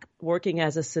Iraq, working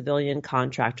as a civilian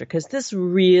contractor, because this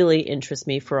really interests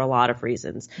me for a lot of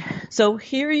reasons. So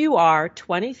here you are,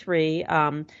 23,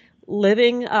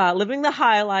 living the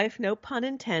high life, no pun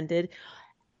intended,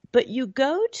 but you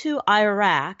go to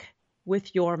Iraq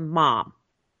with your mom.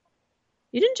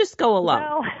 You didn't just go alone.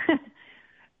 Well,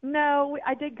 no,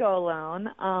 I did go alone.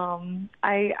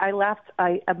 I left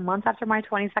a month after my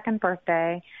 22nd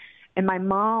birthday, and my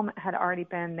mom had already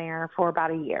been there for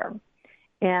about a year.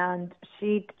 And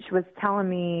she was telling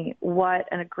me what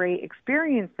a great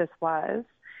experience this was.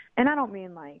 And I don't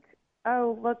mean like,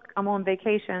 oh, look, I'm on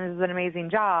vacation. This is an amazing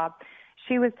job.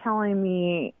 She was telling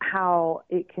me how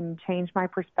it can change my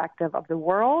perspective of the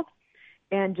world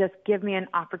and just give me an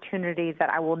opportunity that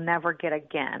I will never get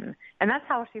again. And that's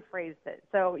how she phrased it.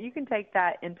 So you can take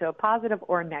that into a positive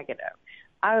or a negative.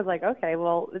 I was like, okay,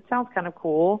 well, it sounds kind of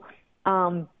cool.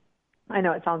 I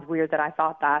know it sounds weird that I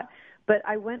thought that, but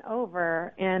I went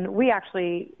over, and we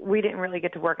didn't really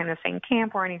get to work in the same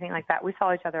camp or anything like that. We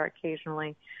saw each other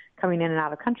occasionally coming in and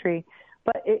out of the country,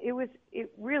 but it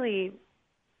really,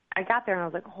 I got there and I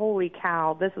was like, holy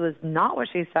cow, this was not what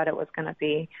she said it was going to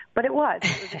be, but it was.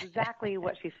 It was exactly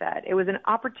what she said. It was an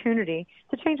opportunity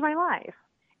to change my life.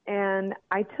 And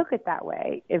I took it that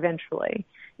way eventually.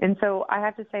 And so I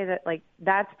have to say that, like,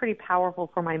 that's pretty powerful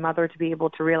for my mother to be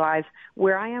able to realize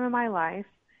where I am in my life,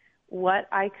 what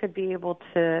I could be able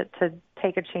to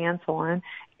take a chance on,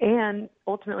 and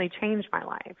ultimately change my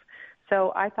life.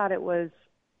 So I thought it was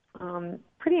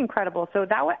pretty incredible. So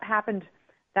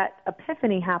that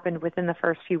epiphany happened within the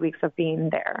first few weeks of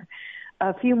being there.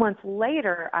 A few months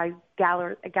later, I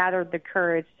gathered the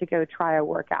courage to go try a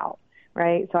workout.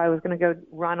 Right? So I was going to go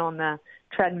run on the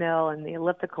treadmill and the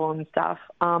elliptical and stuff.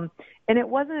 And it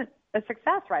wasn't a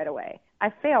success right away.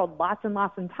 I failed lots and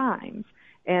lots of times.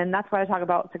 And that's why I talk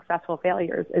about successful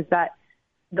failures, is that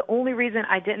the only reason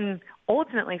I didn't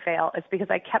ultimately fail is because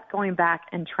I kept going back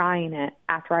and trying it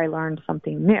after I learned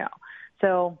something new.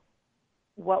 So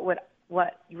what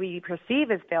we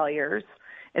perceive as failures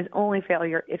is only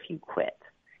failure if you quit.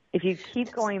 If you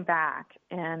keep going back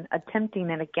and attempting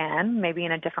it again, maybe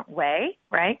in a different way,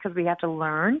 right? Because we have to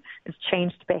learn. It's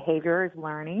changed behavior is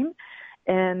learning.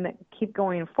 And keep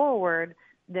going forward,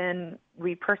 then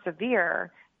we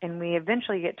persevere and we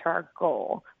eventually get to our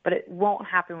goal. But it won't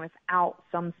happen without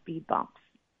some speed bumps.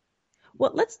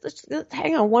 Well, let's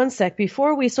hang on one sec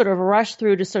before we sort of rush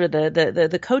through to sort of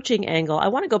the coaching angle. I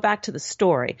want to go back to the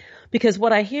story, because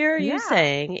what I hear you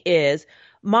saying is,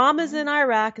 Mom is in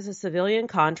Iraq as a civilian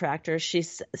contractor. She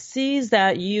sees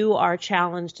that you are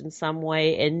challenged in some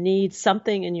way and needs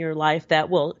something in your life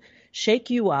that will shake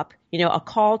you up, a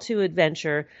call to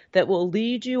adventure that will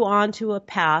lead you onto a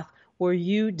path where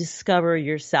you discover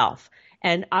yourself.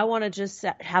 And I want to just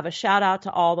have a shout out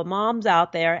to all the moms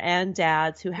out there and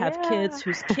dads who have kids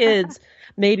whose kids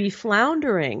may be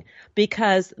floundering,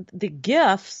 because the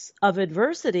gifts of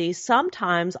adversity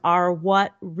sometimes are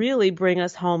what really bring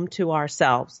us home to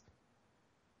ourselves.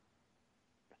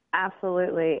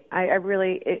 Absolutely. I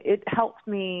really, it helped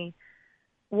me,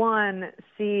 one,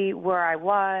 see where I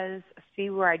was,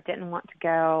 see where I didn't want to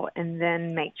go, and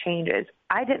then make changes.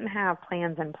 I didn't have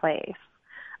plans in place.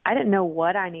 I didn't know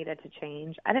what I needed to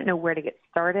change. I didn't know where to get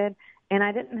started, and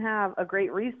I didn't have a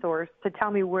great resource to tell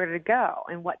me where to go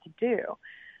and what to do.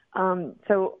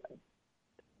 So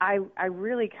I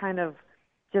really kind of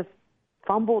just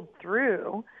fumbled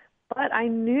through, but I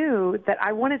knew that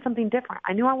I wanted something different.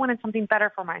 I knew I wanted something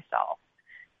better for myself.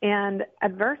 And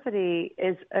adversity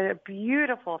is a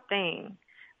beautiful thing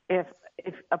if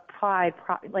applied,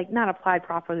 not applied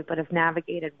properly, but if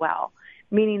navigated well.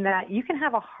 Meaning that you can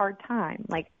have a hard time.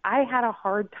 Like, I had a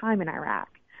hard time in Iraq.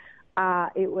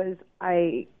 It was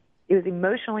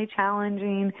emotionally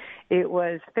challenging. It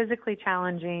was physically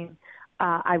challenging.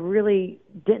 I really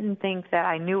didn't think that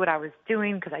I knew what I was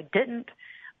doing, because I didn't.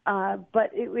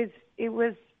 But it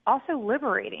was also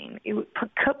liberating. It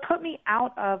put me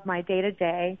out of my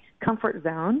day-to-day comfort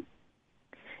zone.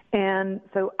 And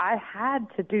so I had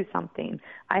to do something.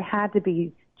 I had to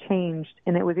be changed,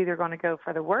 and it was either going to go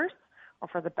for the worse or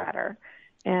for the better.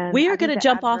 And we are going to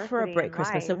jump off for a break,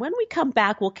 Christmas. And when we come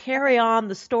back, we'll carry on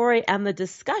the story and the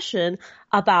discussion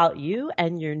about you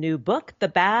and your new book, The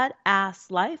Badass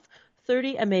Life,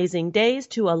 30 Amazing Days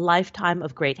to a Lifetime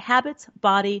of Great Habits,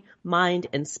 Body, Mind,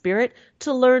 and Spirit.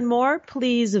 To learn more,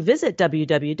 please visit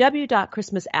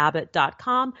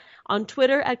www.christmasabbott.com, on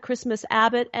Twitter at Christmas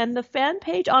Abbott, and the fan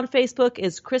page on Facebook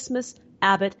is Christmas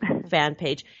Abbott fan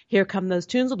page. Here come those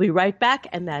tunes. We'll be right back,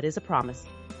 and that is a promise.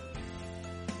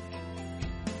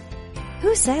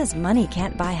 Who says money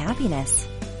can't buy happiness?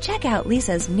 Check out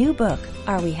Lisa's new book,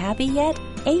 Are We Happy Yet?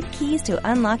 8 Keys to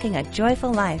Unlocking a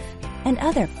Joyful Life, and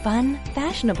other fun,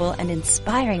 fashionable, and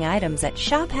inspiring items at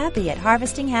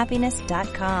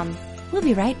shophappy@harvestinghappiness.com. We'll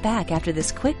be right back after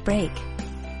this quick break.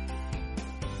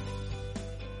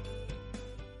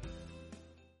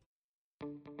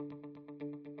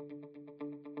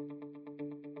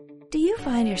 Do you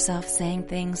find yourself saying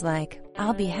things like,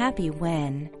 I'll be happy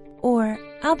when, or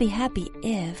I'll be happy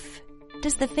if?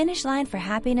 Does the finish line for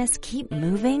happiness keep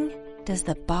moving? Does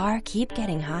the bar keep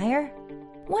getting higher?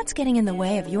 What's getting in the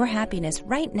way of your happiness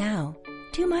right now?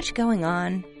 Too much going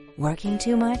on? Working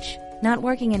too much? Not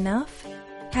working enough?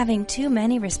 Having too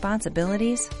many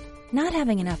responsibilities? Not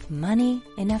having enough money,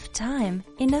 enough time,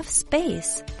 enough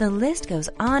space? The list goes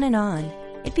on and on.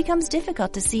 It becomes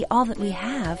difficult to see all that we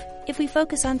have if we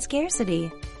focus on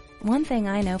scarcity. One thing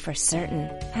I know for certain,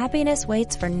 happiness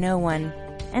waits for no one.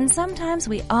 and sometimes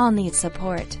we all need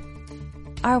support.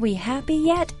 Are We Happy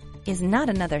Yet? Is not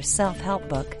another self-help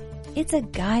book. It's a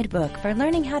guidebook for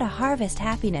learning how to harvest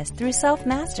happiness through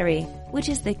self-mastery, which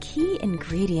is the key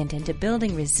ingredient into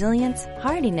building resilience,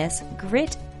 hardiness,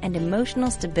 grit, and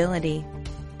emotional stability.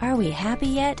 Are We Happy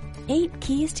Yet? 8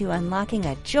 Keys to Unlocking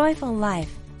a Joyful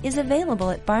Life is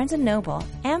available at Barnes & Noble,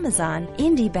 Amazon,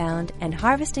 IndieBound, and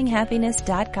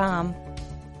HarvestingHappiness.com.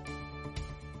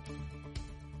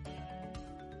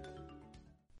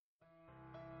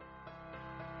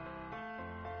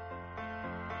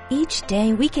 Each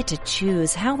day we get to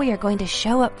choose how we are going to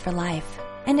show up for life,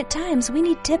 and at times we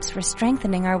need tips for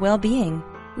strengthening our well-being.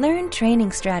 Learn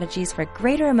training strategies for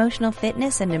greater emotional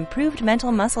fitness and improved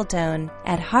mental muscle tone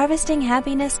at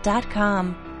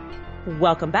HarvestingHappiness.com.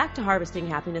 Welcome back to Harvesting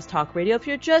Happiness Talk Radio. If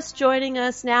you're just joining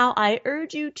us now, I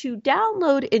urge you to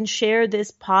download and share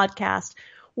this podcast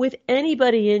with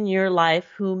anybody in your life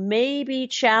who may be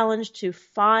challenged to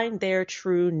find their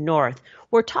true north.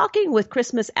 We're talking with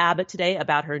Christmas Abbott today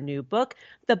about her new book,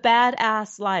 The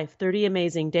Badass Life, 30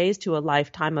 Amazing Days to a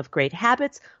Lifetime of Great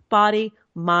Habits, Body,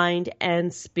 Mind,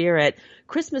 and Spirit.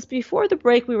 Christmas, before the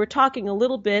break, we were talking a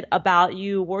little bit about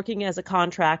you working as a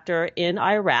contractor in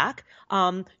Iraq.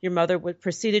 Your mother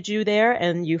preceded you there,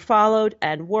 and you followed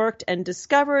and worked and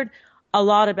discovered a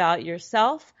lot about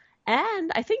yourself.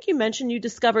 And I think you mentioned you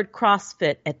discovered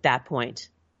CrossFit at that point.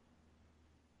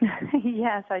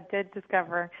 Yes, I did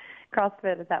discover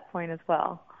CrossFit at that point as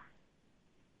well.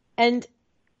 And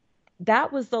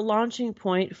that was the launching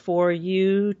point for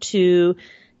you to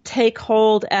take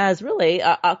hold as really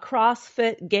a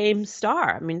CrossFit game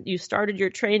star. I mean, you started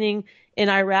your training in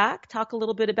Iraq. Talk a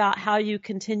little bit about how you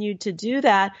continued to do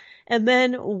that, and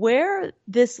then where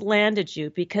this landed you,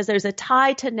 because there's a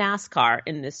tie to NASCAR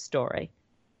in this story.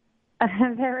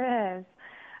 There is.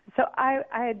 So I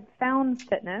had found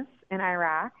fitness in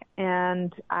Iraq,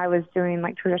 and I was doing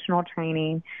like traditional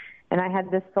training, and I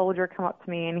had this soldier come up to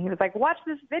me, and he was like, watch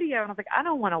this video. And I was like, I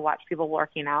don't want to watch people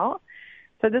working out.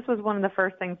 So this was one of the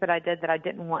first things that I did that I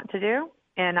didn't want to do,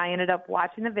 and I ended up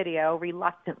watching the video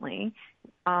reluctantly,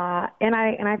 and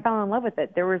I fell in love with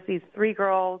it. There was these 3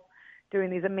 girls doing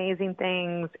these amazing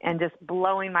things and just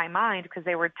blowing my mind because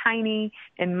they were tiny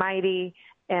and mighty,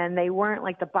 and they weren't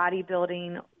like the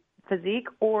bodybuilding physique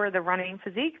or the running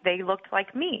physique. They looked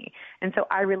like me. And so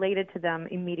I related to them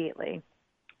immediately.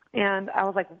 And I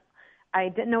was like, I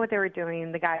didn't know what they were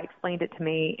doing. The guy explained it to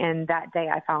me, and that day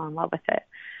I fell in love with it.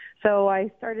 So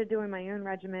I started doing my own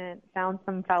regimen, found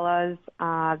some fellas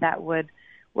that would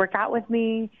work out with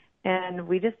me, and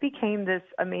we just became this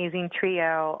amazing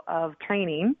trio of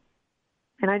training.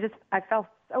 And I fell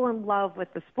so in love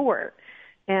with the sport.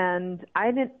 And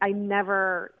I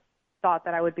never thought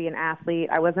that I would be an athlete.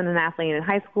 I wasn't an athlete in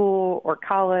high school or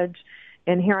college.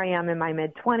 And here I am in my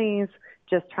mid-20s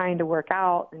just trying to work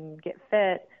out and get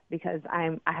fit because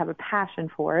I have a passion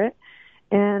for it.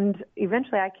 And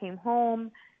eventually I came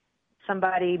home.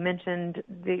 Somebody mentioned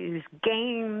these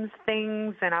games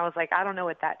things, and I was like, I don't know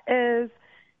what that is.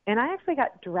 And I actually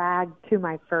got dragged to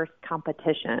my first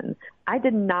competition. I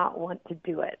did not want to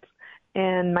do it.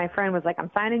 And my friend was like,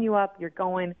 I'm signing you up. You're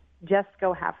going. Just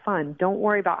go have fun. Don't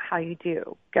worry about how you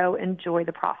do. Go enjoy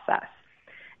the process.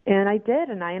 And I did,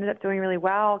 and I ended up doing really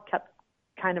well, kept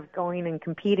kind of going and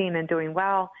competing and doing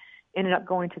well, ended up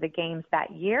going to the games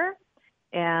that year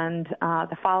and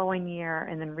the following year,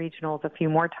 and then regionals a few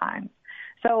more times.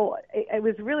 So it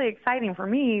was really exciting for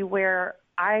me where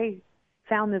I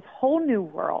found this whole new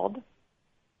world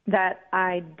that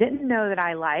I didn't know that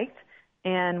I liked,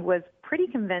 and was pretty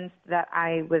convinced that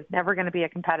I was never going to be a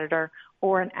competitor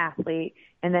or an athlete.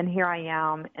 And then here I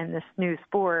am in this new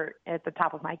sport at the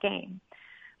top of my game.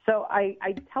 So I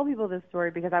tell people this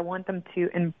story because I want them to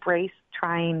embrace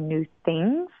trying new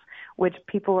things, which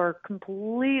people are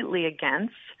completely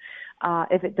against.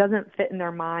 If it doesn't fit in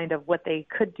their mind of what they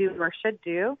could do or should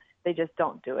do, they just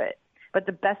don't do it. But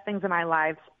the best things in my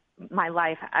life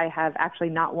I have actually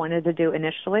not wanted to do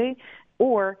initially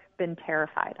or been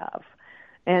terrified of.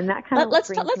 And that kind of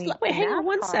wait, hang on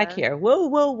one sec here.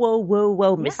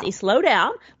 Whoa, Missy, yeah. Slow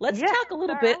down. Let's talk a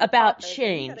little bit about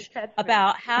change,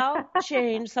 about how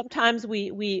change. Sometimes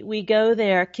we go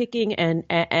there kicking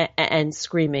and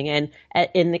screaming, and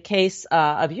in the case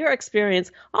of your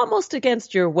experience, almost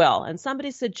against your will. And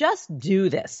somebody said, just do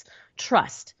this,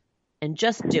 trust, and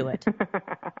just do it.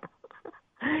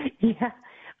 Yeah,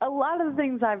 a lot of the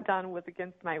things I've done was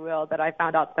against my will that I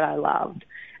found out that I loved,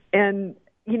 and.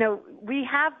 You know, we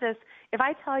have this, if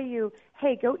I tell you,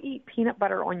 hey, go eat peanut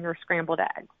butter on your scrambled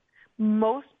eggs,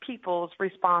 most people's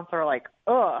response are like,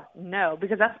 oh, no,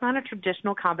 because that's not a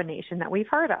traditional combination that we've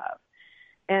heard of.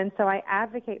 And so I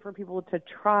advocate for people to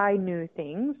try new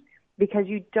things because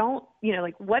you don't,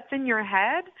 like what's in your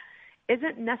head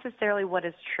isn't necessarily what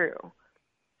is true.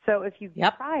 So if you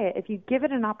try it, if you give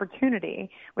it an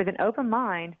opportunity with an open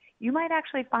mind, you might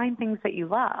actually find things that you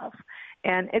love.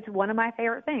 And it's one of my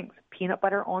favorite things, peanut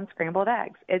butter on scrambled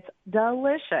eggs. It's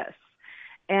delicious.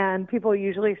 And people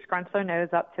usually scrunch their nose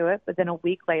up to it, but then a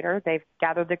week later, they've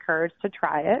gathered the courage to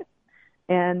try it.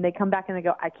 And they come back and they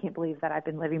go, I can't believe that I've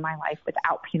been living my life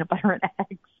without peanut butter and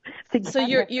eggs together. So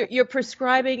you're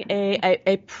prescribing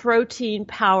a protein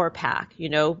power pack,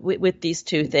 with these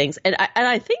two things. And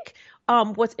I think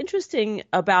what's interesting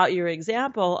about your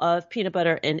example of peanut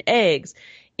butter and eggs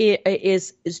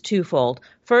is twofold.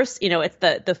 First, it's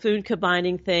the food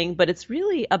combining thing, but it's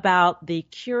really about the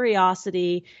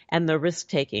curiosity and the risk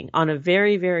taking on a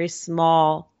very, very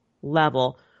small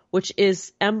level, which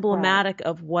is emblematic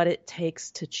of what it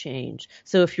takes to change.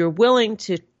 So if you're willing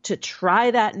to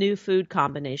try that new food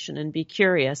combination and be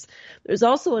curious, there's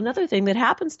also another thing that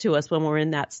happens to us when we're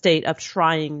in that state of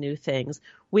trying new things.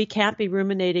 We can't be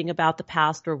ruminating about the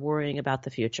past or worrying about the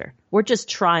future. We're just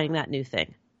trying that new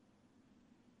thing.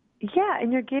 Yeah,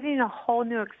 and you're getting a whole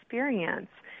new experience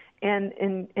and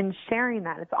sharing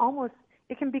that.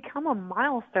 It can become a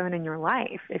milestone in your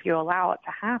life if you allow it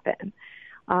to happen.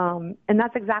 And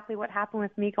that's exactly what happened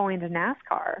with me going to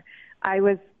NASCAR. I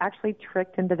was actually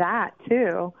tricked into that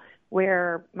too,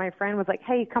 where my friend was like,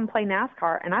 hey, come play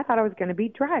NASCAR. And I thought I was going to be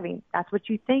driving. That's what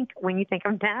you think when you think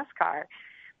of NASCAR.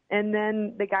 And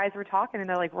then the guys were talking and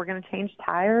they're like, we're going to change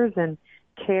tires and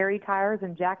carry tires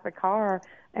and jack the car.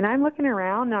 And I'm looking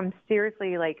around and I'm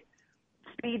seriously like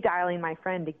speed dialing my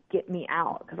friend to get me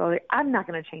out because I was like, I'm not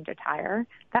going to change a tire.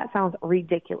 That sounds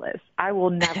ridiculous. I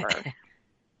will never.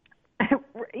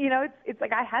 It's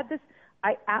like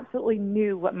I absolutely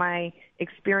knew what my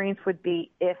experience would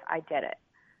be if I did it.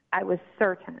 I was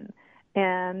certain.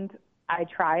 And I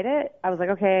tried it. I was like,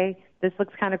 okay, this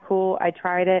looks kind of cool. I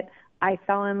tried it. I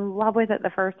fell in love with it the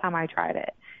first time I tried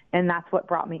it. And that's what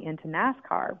brought me into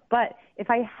NASCAR. But if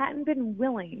I hadn't been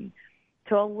willing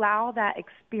to allow that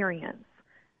experience,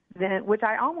 then, which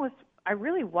I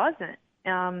really wasn't.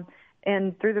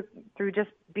 And through just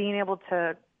being able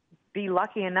to be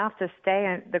lucky enough to stay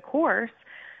in the course,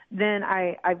 then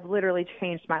I've literally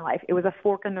changed my life. It was a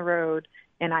fork in the road,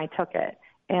 and I took it.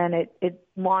 And it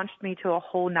launched me to a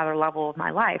whole nother level of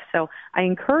my life. So I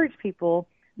encourage people,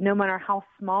 no matter how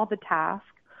small the task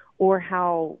or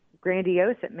how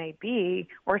grandiose it may be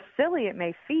or silly it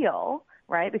may feel,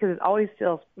 right? Because it always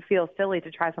feels silly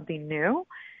to try something new.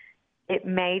 It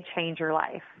may change your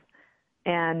life.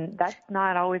 And that's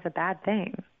not always a bad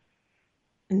thing.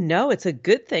 No, it's a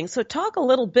good thing. So talk a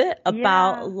little bit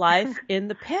about life in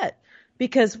the pit,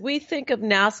 because we think of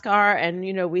NASCAR and,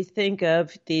 we think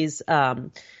of these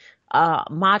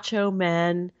macho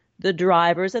men, the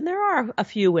drivers, and there are a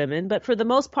few women, but for the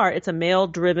most part, it's a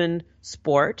male-driven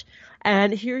sport.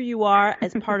 And here you are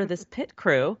as part of this pit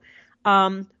crew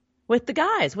with the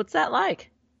guys. What's that like?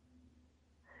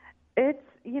 It's,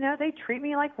 they treat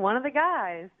me like one of the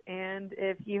guys. And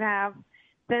if you have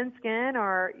thin skin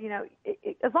or,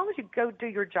 as long as you go do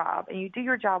your job and you do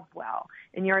your job well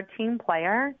and you're a team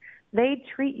player, they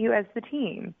treat you as the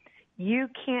team. You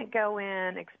can't go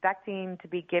in expecting to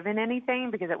be given anything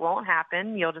because it won't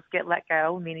happen. You'll just get let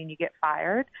go, meaning you get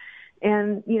fired.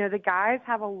 And, the guys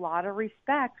have a lot of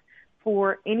respect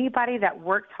for anybody that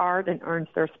works hard and earns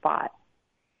their spot.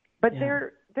 But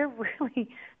they're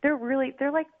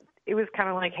like, it was kind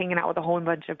of like hanging out with a whole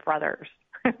bunch of brothers.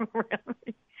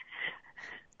 Really.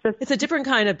 It's a different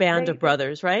kind of band of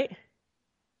brothers, right?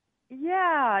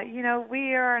 Yeah,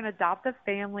 we are an adoptive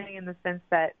family in the sense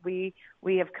that we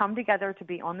have come together to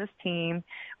be on this team.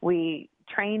 We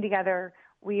train together.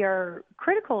 We are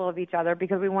critical of each other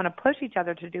because we want to push each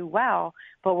other to do well,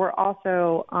 but we're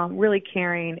also really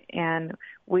caring, and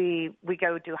we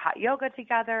go do hot yoga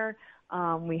together.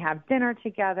 We have dinner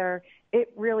together.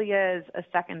 It really is a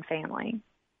second family.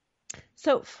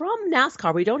 So from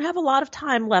NASCAR, we don't have a lot of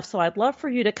time left, so I'd love for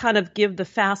you to kind of give the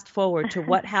fast forward to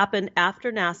what happened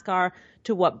after NASCAR,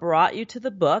 to what brought you to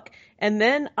the book, and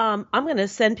then I'm going to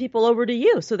send people over to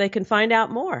you so they can find out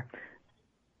more.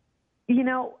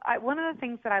 One of the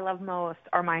things that I love most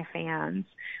are my fans,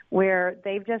 where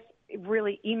they've just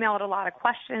really emailed a lot of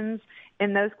questions,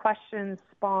 and those questions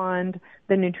spawned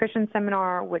the nutrition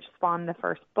seminar, which spawned the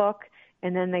first book,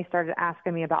 and then they started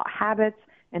asking me about habits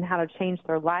and how to change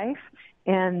their life,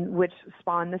 and which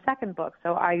spawned the second book.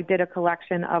 So I did a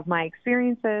collection of my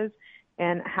experiences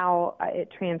and how it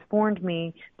transformed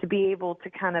me to be able to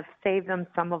kind of save them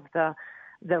some of the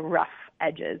rough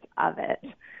edges of it.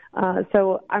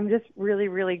 So I'm just really,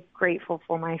 really grateful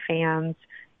for my fans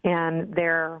and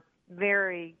their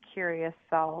very curious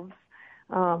selves.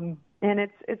 And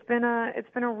it's been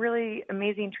a really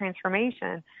amazing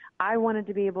transformation. I wanted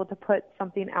to be able to put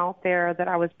something out there that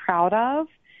I was proud of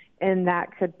and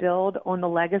that could build on the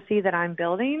legacy that I'm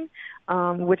building,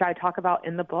 which I talk about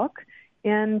in the book.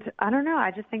 And I don't know,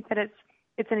 I just think that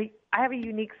I have a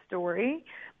unique story,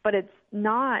 but it's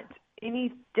not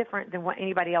any different than what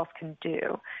anybody else can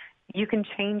do. You can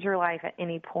change your life at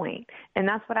any point. And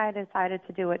that's what I decided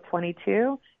to do at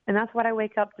 22. And that's what I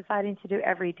wake up deciding to do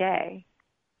every day.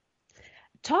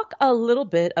 Talk a little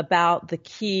bit about the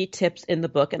key tips in the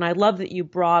book. And I love that you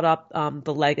brought up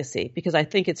the legacy, because I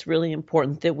think it's really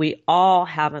important that we all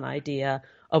have an idea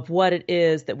of what it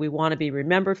is that we want to be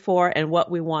remembered for and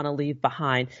what we want to leave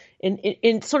behind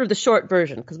in sort of the short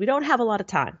version, because we don't have a lot of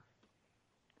time.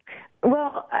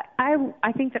 Well,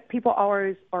 I think that people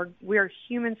always we are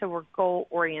humans, so we're goal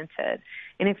oriented.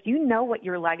 And if you know what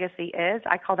your legacy is,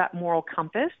 I call that moral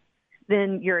compass,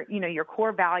 then your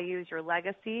core values, your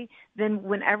legacy, then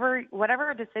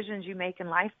whatever decisions you make in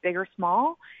life, big or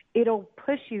small, it'll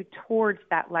push you towards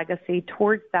that legacy,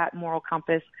 towards that moral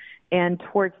compass, and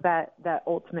towards that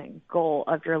ultimate goal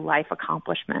of your life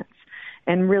accomplishments.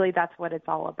 And really, that's what it's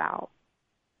all about.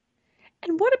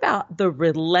 And what about the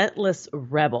relentless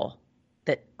rebel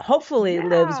that hopefully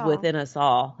lives within us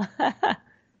all?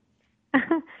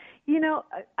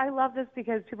 I love this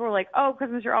because people are like, oh,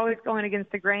 Christmas, you're always going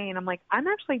against the grain. I'm like, I'm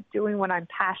actually doing what I'm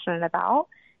passionate about,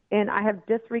 and I have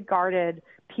disregarded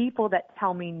people that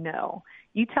tell me no.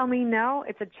 You tell me no,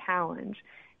 it's a challenge.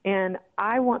 And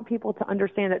I want people to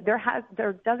understand that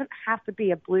there doesn't have to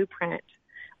be a blueprint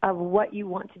of what you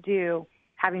want to do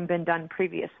having been done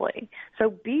previously.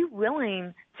 So be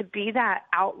willing to be that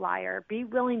outlier. Be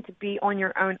willing to be on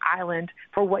your own island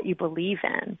for what you believe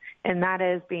in, and that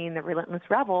is being the relentless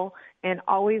rebel and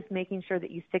always making sure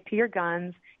that you stick to your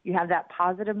guns, you have that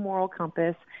positive moral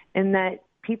compass, and that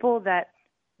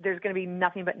there's going to be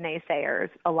nothing but naysayers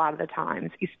a lot of the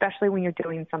times, especially when you're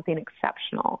doing something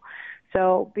exceptional.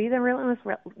 So be the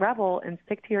relentless rebel and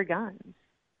stick to your guns.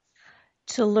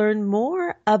 To learn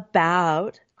more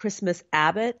about Christmas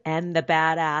Abbott and the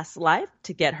Badass Life,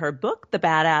 to get her book, The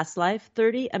Badass Life,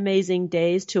 30 Amazing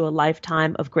Days to a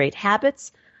Lifetime of Great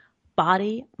Habits,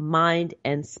 Body, Mind,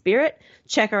 and Spirit.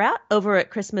 Check her out over at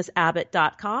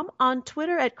ChristmasAbbott.com, on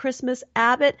Twitter at Christmas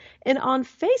Abbott, and on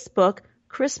Facebook,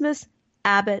 Christmas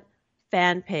Abbott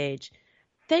fan page.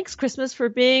 Thanks, Christmas, for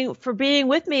being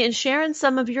with me and sharing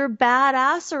some of your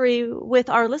badassery with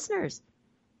our listeners.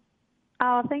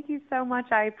 Oh, thank you so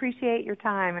much. I appreciate your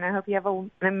time, and I hope you have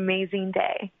an amazing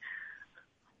day.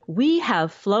 We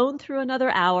have flown through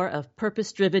another hour of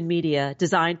purpose-driven media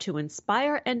designed to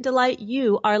inspire and delight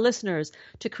you, our listeners,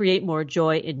 to create more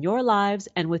joy in your lives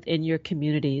and within your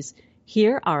communities.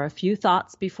 Here are a few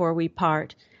thoughts before we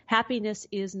part. Happiness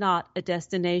is not a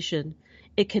destination.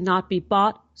 It cannot be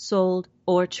bought, sold,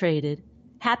 or traded.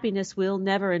 Happiness will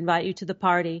never invite you to the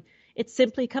party. It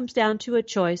simply comes down to a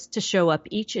choice to show up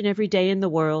each and every day in the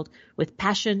world with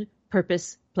passion,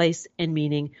 purpose, place, and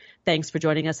meaning. Thanks for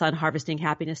joining us on Harvesting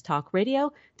Happiness Talk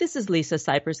Radio. This is Lisa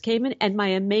Cypers-Kamen and my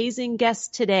amazing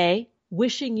guest today,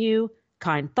 wishing you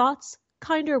kind thoughts,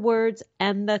 kinder words,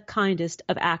 and the kindest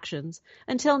of actions.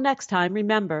 Until next time,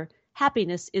 remember,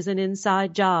 happiness is an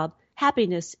inside job.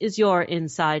 Happiness is your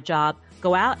inside job.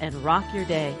 Go out and rock your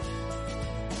day.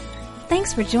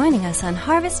 Thanks for joining us on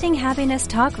Harvesting Happiness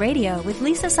Talk Radio with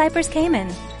Lisa Cypers-Kamen.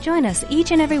 Join us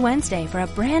each and every Wednesday for a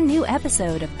brand new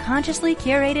episode of consciously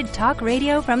curated talk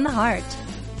radio from the heart.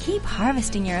 Keep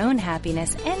harvesting your own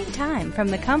happiness anytime from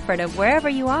the comfort of wherever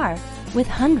you are, with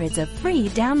hundreds of free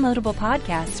downloadable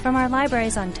podcasts from our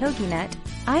libraries on TogiNet,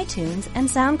 iTunes, and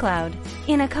SoundCloud.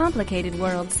 In a complicated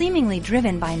world seemingly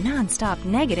driven by nonstop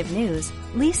negative news,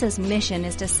 Lisa's mission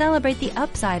is to celebrate the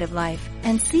upside of life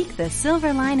and seek the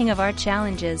silver lining of our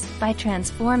challenges by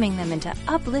transforming them into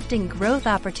uplifting growth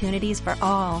opportunities for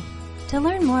all. To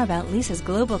learn more about Lisa's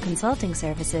global consulting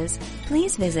services,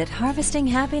 please visit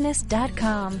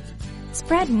harvestinghappiness.com.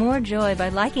 Spread more joy by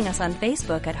liking us on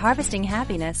Facebook at Harvesting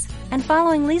Happiness and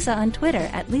following Lisa on Twitter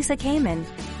at Lisa Kamen.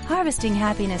 Harvesting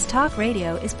Happiness Talk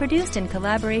Radio is produced in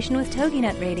collaboration with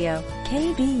TogiNet Radio,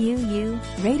 KBUU,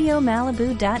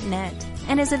 RadioMalibu.net,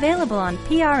 and is available on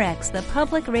PRX, the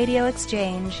Public Radio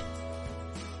Exchange.